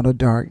into outer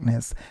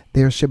darkness.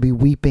 There shall be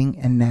weeping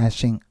and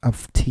gnashing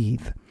of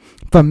teeth.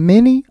 For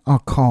many are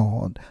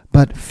called,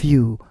 but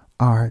few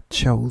are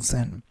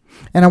chosen.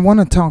 And I want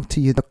to talk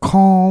to you, the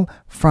call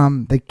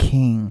from the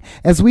king.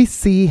 As we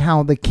see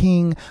how the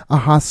king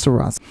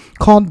Ahasuerus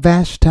called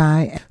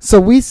Vashti, so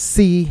we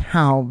see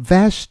how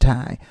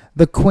Vashti,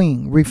 the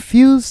queen,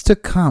 refused to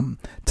come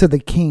to the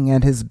king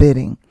at his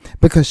bidding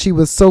because she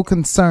was so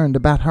concerned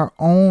about her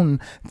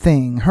own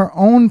thing, her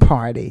own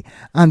party,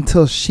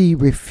 until she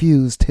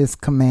refused his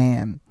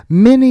command.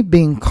 Many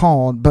being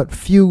called, but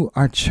few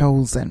are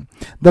chosen.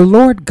 The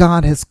Lord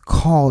God has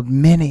called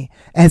many,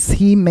 as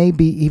he may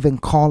be even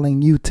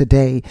calling you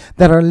today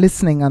that are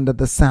listening under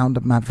the sound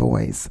of my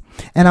voice.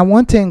 And I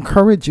want to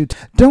encourage you,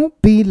 don't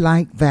be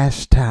like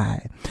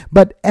Vashti,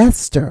 but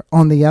Esther,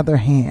 on the other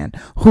hand,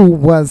 who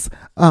was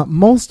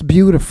most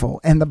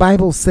beautiful. And the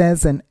Bible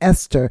says in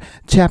Esther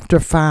chapter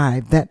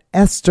 5 that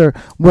Esther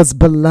was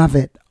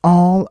beloved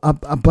all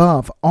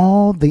above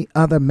all the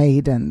other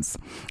maidens.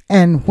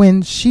 And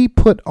when she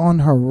put on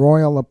her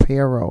royal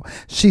apparel,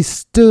 she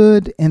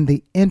stood in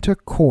the inner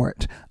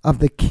court of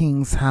the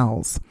king's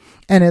house.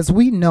 And as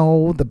we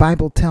know, the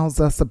Bible tells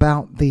us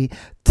about the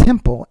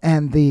temple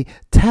and the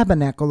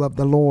tabernacle of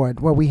the Lord,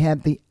 where we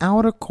had the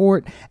outer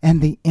court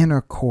and the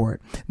inner court.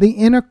 The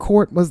inner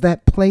court was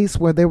that place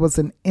where there was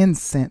an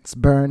incense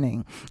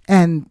burning,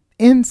 and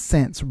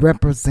incense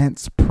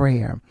represents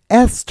prayer.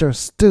 Esther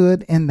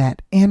stood in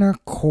that inner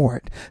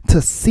court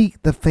to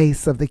seek the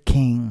face of the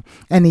king,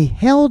 and he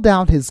held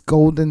out his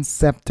golden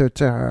scepter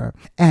to her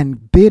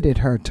and bidded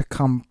her to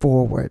come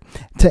forward,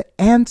 to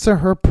answer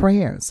her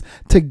prayers,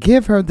 to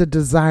give her the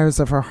desires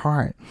of her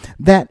heart.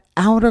 That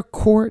outer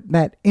court,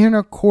 that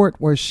inner court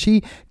where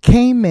she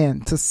came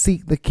in to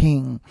seek the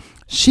king,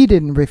 she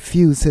didn't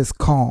refuse his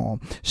call.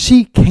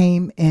 She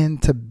came in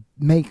to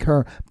make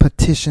her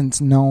petitions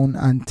known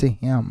unto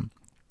him.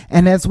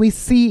 And as we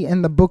see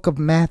in the book of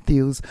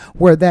Matthew,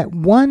 where that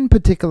one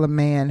particular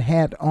man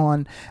had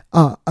on,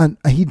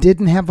 he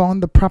didn't have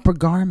on the proper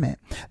garment.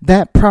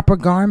 That proper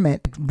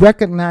garment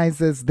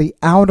recognizes the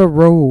outer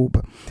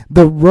robe,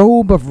 the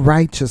robe of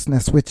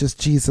righteousness, which is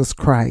Jesus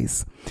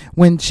Christ.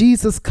 When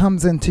Jesus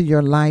comes into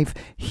your life,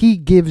 he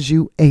gives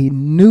you a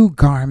new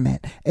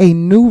garment, a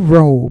new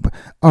robe,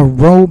 a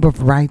robe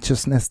of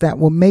righteousness that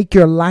will make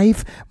your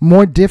life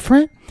more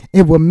different.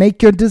 It will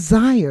make your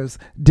desires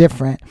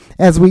different.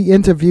 As we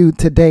interviewed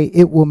today,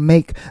 it will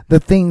make the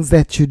things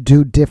that you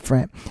do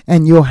different,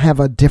 and you'll have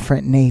a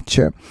different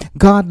nature.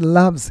 God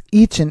loves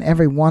each and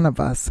every one of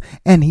us,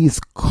 and he's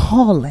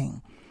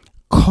calling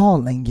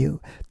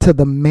you to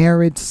the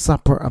marriage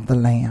supper of the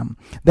Lamb,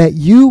 that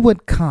you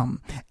would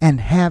come and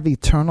have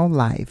eternal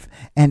life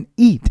and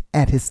eat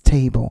at his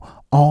table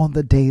all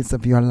the days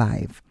of your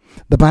life.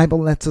 The Bible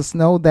lets us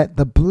know that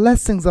the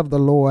blessings of the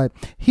Lord,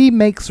 he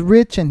makes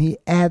rich and he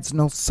adds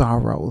no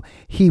sorrow.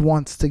 He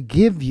wants to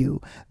give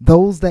you,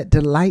 those that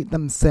delight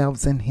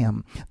themselves in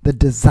him, the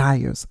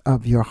desires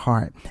of your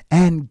heart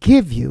and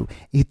give you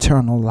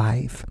eternal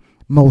life.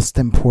 Most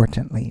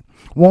importantly,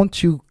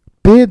 won't you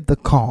bid the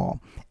call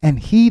and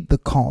heed the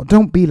call?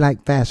 Don't be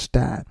like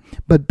Vashti,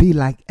 but be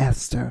like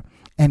Esther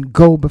and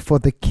go before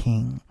the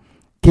king,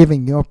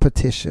 giving your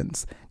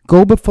petitions.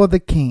 Go before the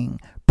king,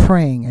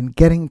 praying and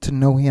getting to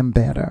know him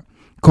better.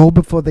 Go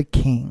before the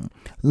king,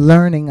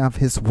 learning of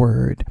his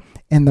word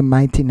in the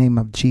mighty name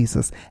of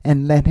Jesus,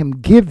 and let him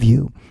give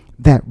you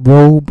that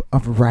robe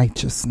of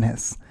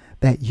righteousness,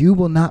 that you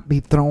will not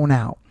be thrown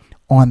out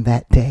on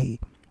that day.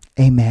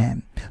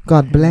 Amen.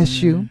 God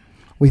bless you.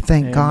 We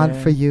thank God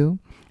for you.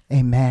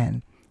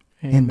 Amen.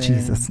 In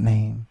Jesus'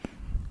 name.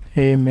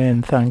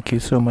 Amen. Thank you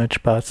so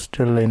much,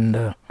 Pastor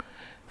Linda.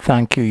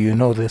 Thank you. You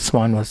know, this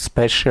one was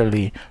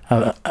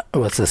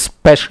was a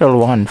special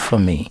one for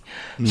me.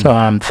 So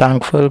I'm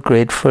thankful,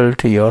 grateful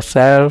to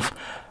yourself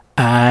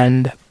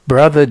and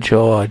Brother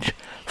George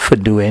for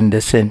doing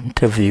this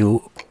interview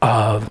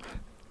of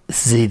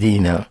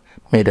Zidina.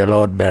 May the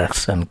Lord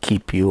bless and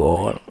keep you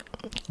all.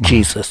 In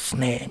Jesus'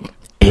 name.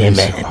 Amen.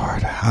 Praise the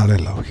Lord.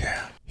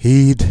 Hallelujah.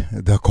 Heed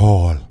the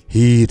call.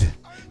 Heed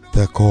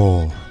the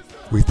call.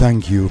 We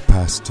thank you,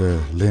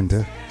 Pastor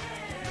Linda,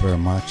 very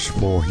much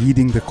for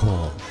heeding the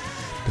call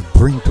to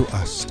bring to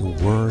us the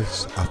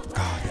words of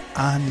God,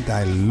 the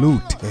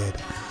undiluted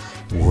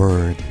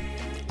word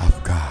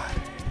of God.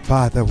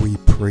 Father, we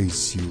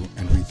praise you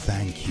and we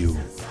thank you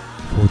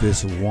for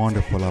this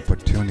wonderful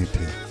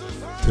opportunity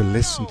to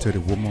listen to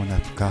the woman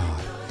of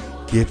God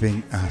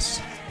giving us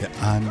the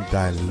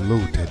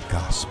undiluted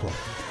gospel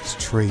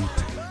straight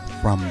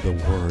from the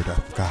word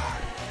of God.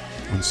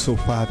 And so,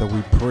 Father,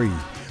 we pray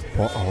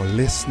for our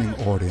listening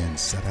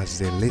audience, that as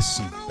they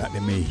listen, that they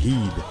may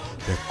heed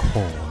the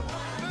call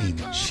in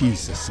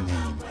Jesus'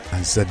 name.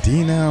 And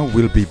Zidina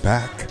will be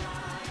back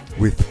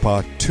with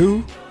part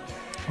 2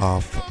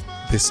 of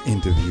this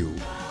interview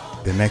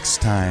the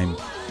next time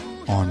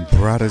on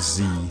Brother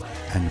Z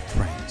and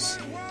Friends.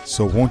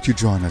 So won't you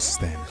join us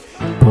then?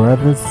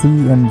 Brother Z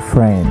and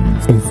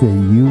Friends is a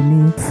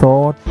unique,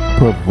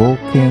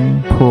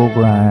 thought-provoking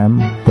program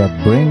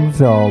that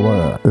brings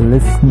our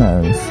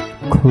listeners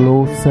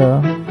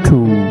closer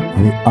to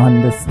the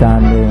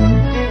understanding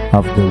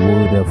of the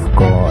Word of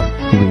God.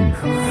 We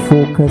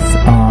focus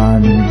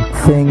on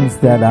things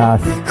that are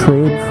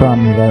straight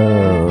from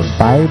the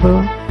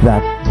Bible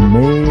that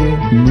may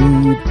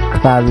need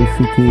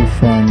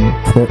clarification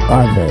to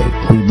others.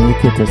 We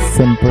make it as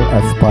simple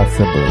as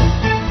possible.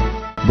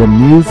 The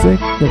music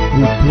that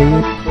we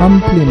play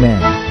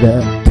complements the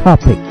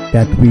topic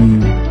that we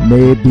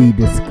may be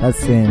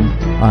discussing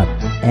at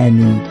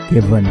any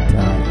given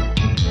time.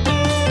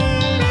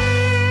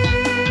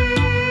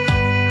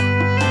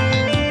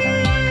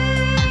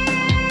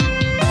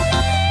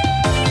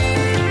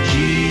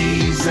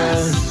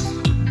 Jesus,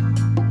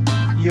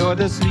 you're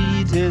the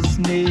sweetest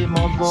name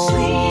of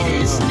all.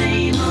 Jesus,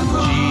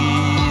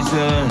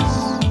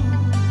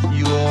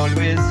 you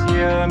always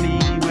hear me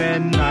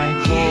when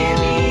I call.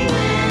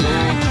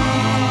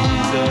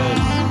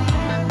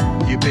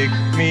 Jesus, you pick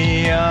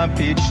me up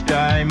each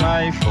time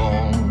I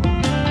fall.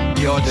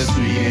 You're the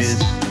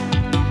sweetest,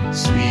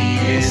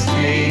 sweetest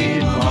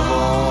name of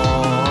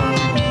all.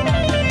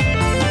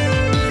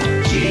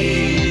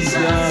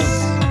 Jesus,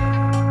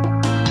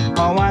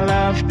 how I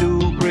love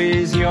to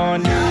praise your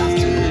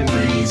name.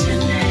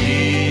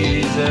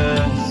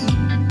 Jesus,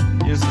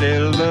 you're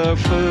still the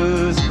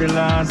first, the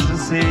last, the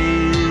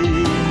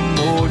same.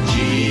 Oh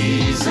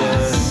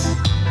Jesus,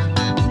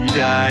 you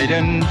died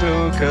and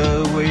took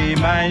away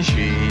my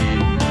shame.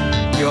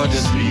 You're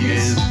the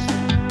sweetest,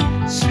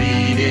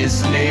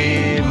 sweetest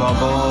name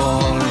of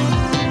all.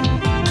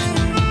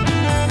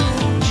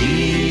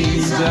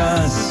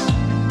 Jesus,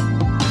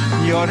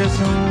 you're the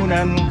soon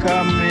and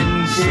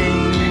coming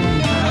King.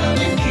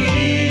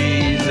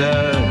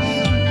 Jesus,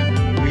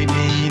 we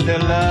need the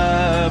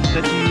love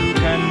that you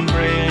can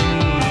bring.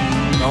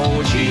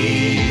 Oh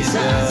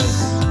Jesus,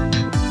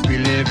 we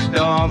lift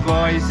our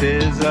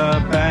voices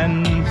up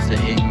and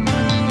sing.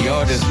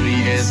 You're the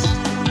sweetest,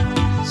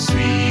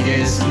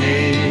 sweetest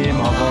name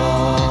of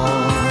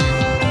all.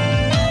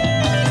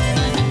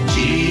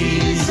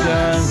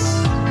 Jesus,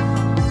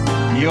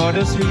 you're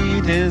the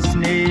sweetest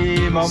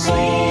name of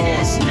all.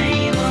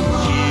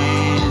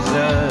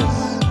 Jesus,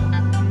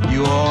 you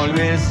You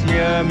always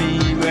hear me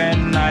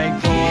when I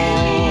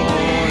call,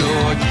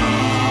 oh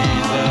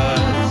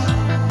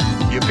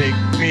Jesus. You pick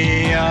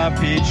me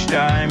up each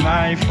time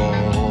I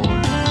fall.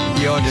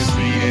 You're the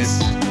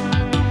sweetest,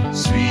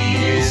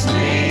 sweetest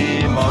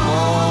name of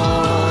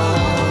all.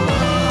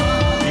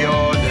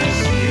 You're the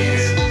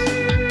sweetest,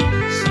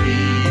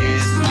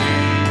 sweetest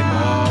name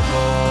of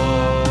all.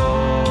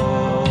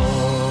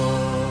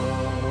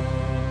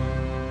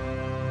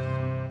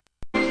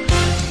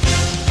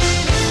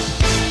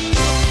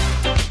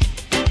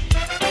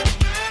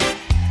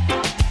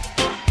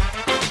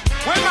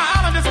 Where my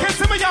islanders? Can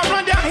some of y'all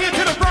run down here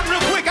to the front real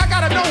quick? I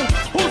gotta know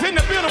who's in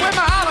the building. Where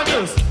my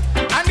islanders?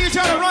 I need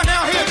y'all to run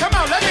down here. Come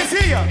on, let me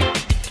see ya.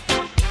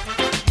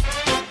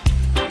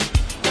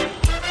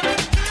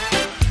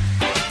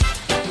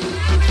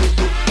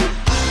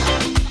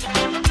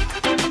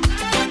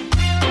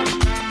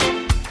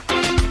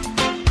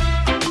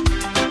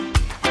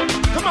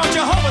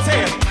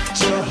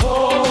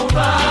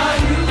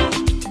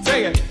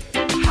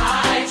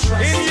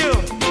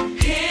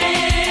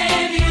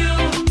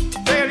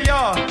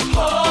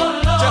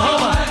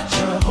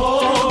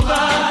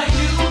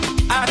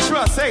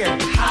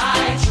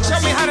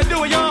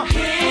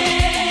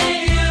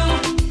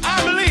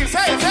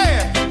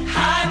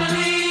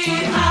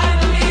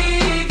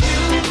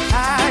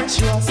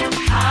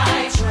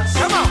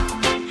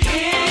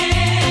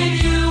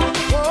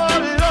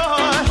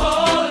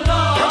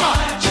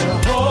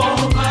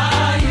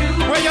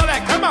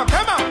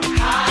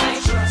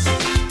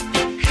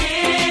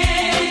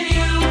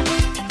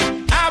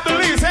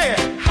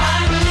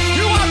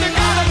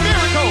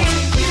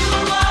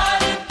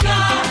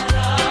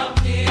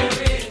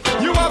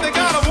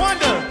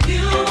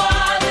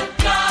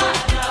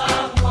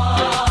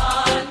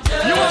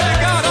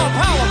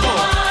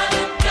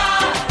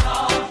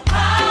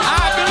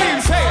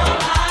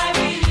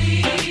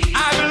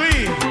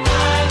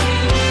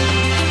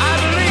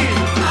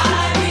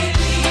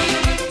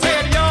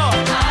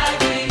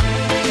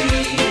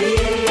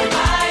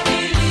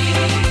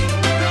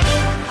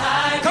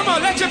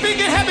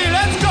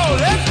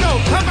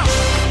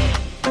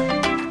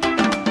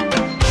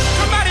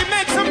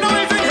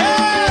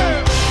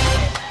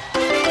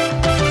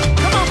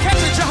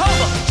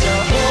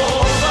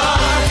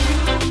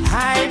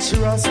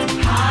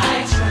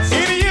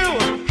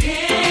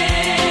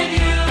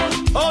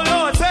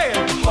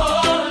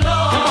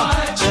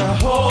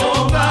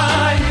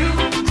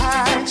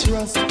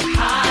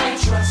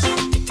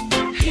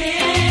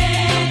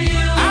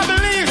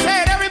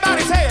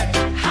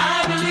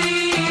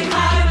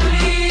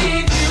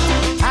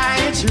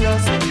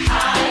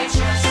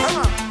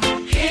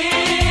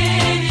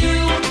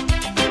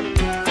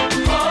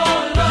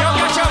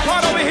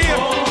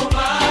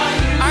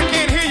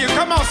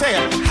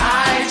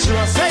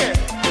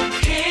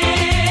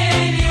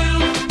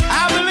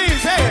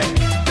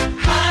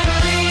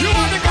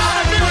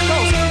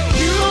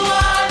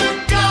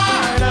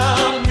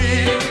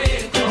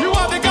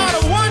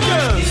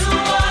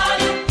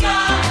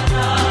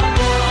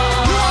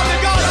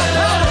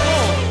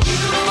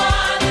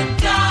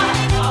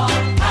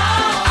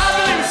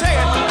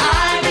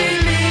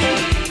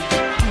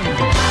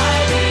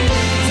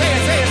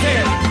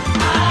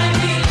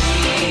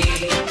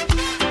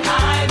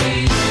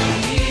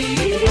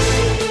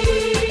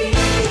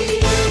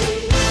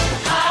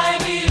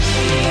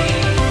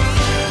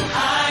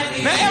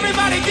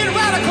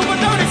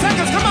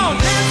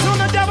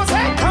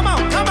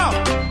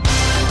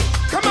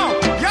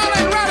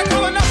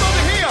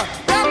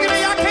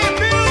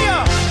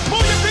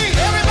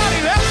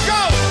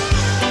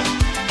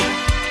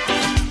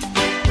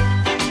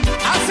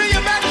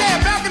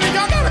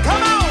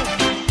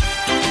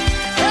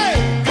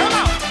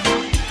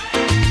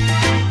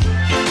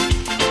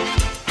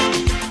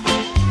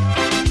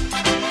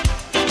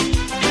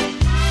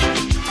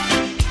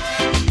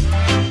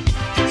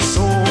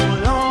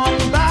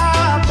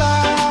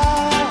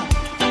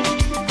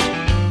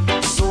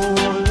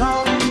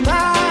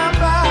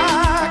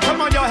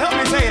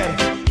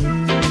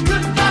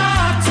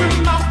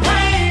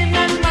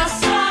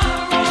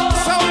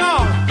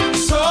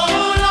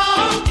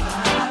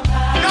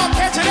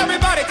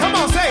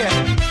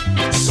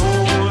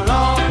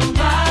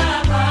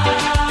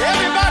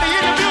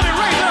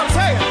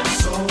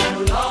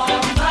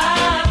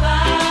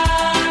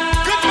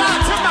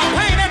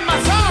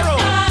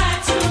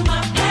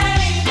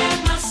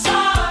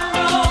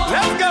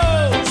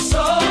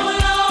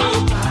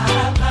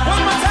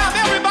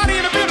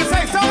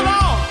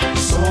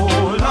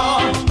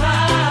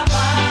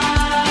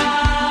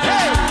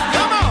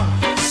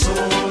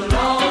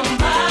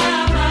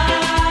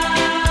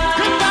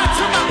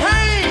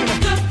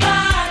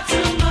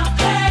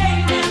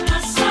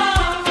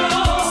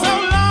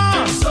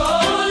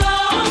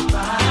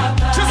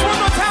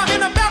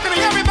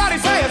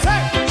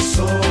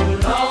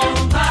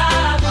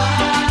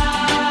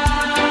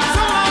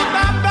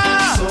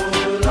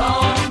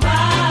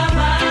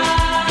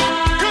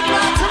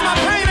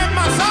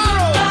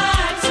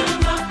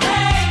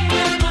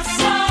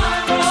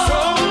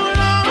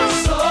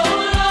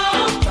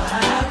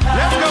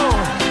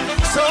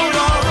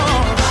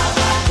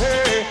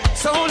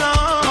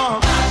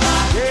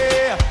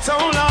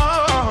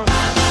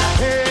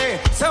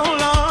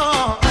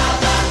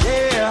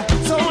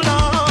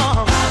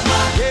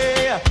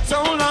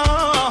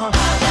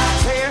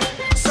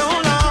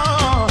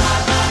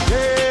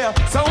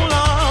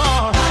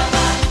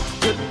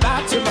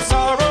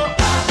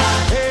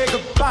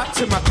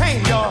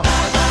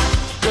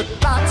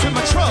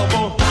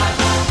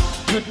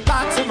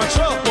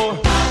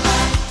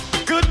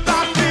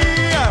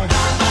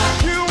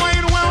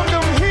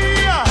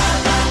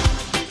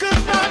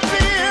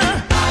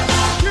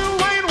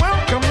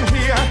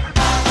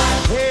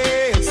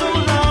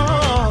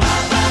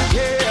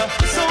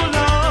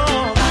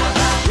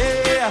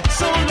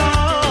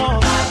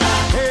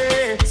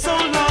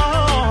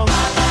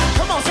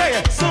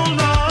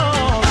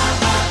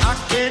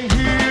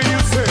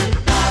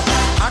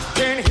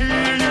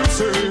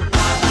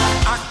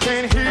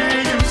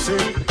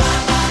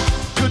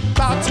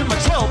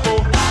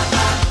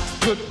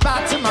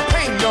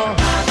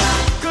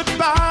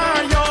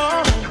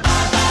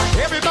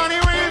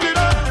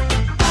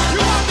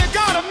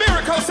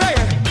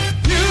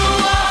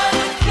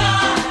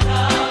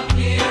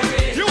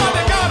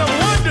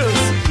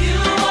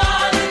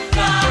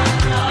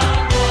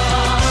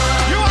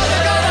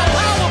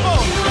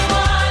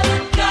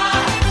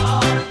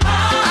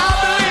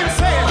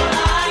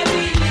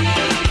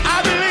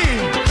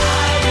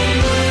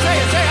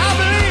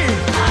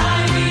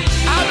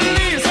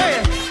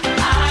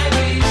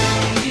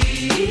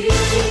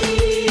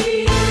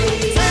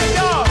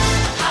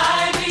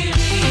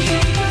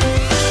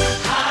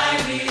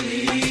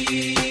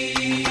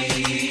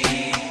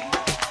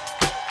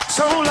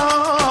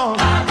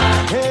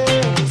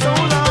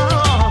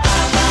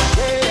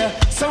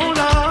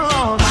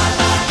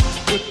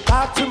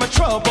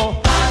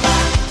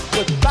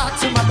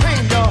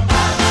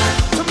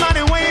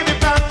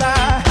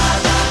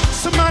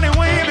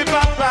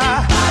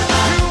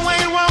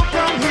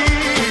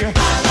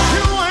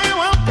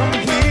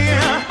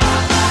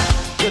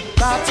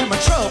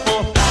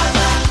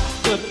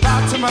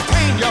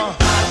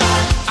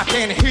 I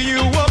can't hear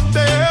you up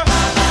there.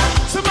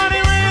 Somebody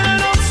raise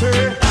it up,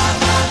 say.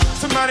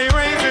 Somebody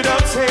raise it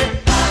up, say.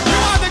 You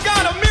are the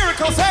God of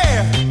miracles,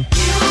 hey.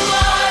 You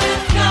are the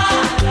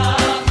God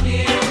of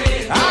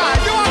miracles.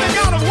 You are the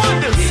God of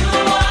wonders. You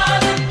are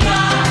the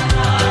God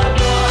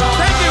of wonders.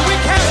 Thank you. We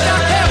cast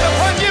our cares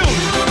upon you,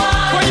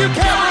 for you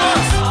care for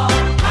us.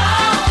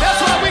 That's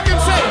what we can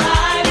say.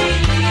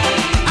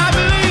 I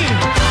believe.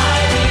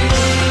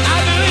 I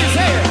believe.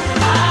 Say it.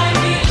 I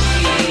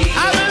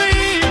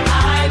believe.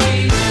 I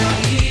believe.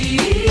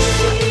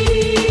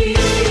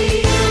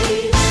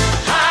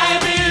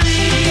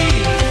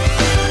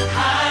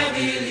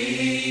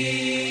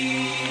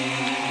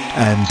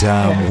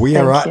 And we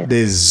are at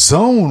the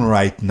zone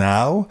right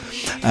now.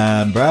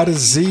 Brother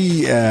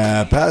Z,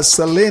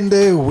 Pastor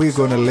Linda, we're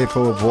going to lift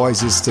our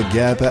voices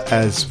together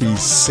as we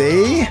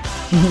say,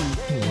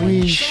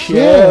 We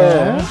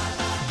share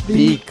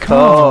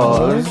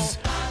because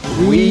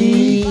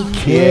we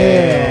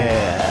care.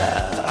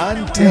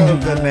 Until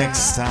the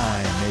next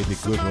time, may the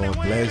good Lord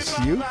bless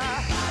you.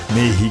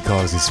 May He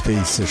cause His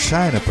face to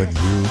shine upon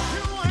you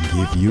and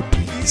give you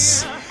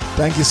peace.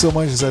 Thank you so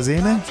much,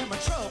 Zidina.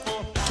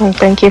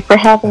 Thank you for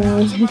having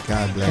me.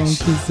 God bless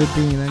Thank you,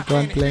 Zidina.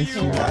 God bless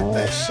you. God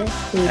bless you.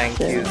 Thank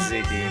you,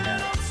 Zidina.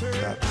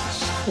 God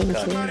bless you.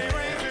 Thank you.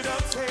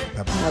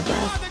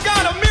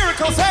 God of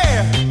miracles,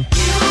 hey.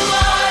 You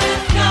are the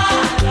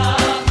God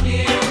of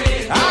miracles.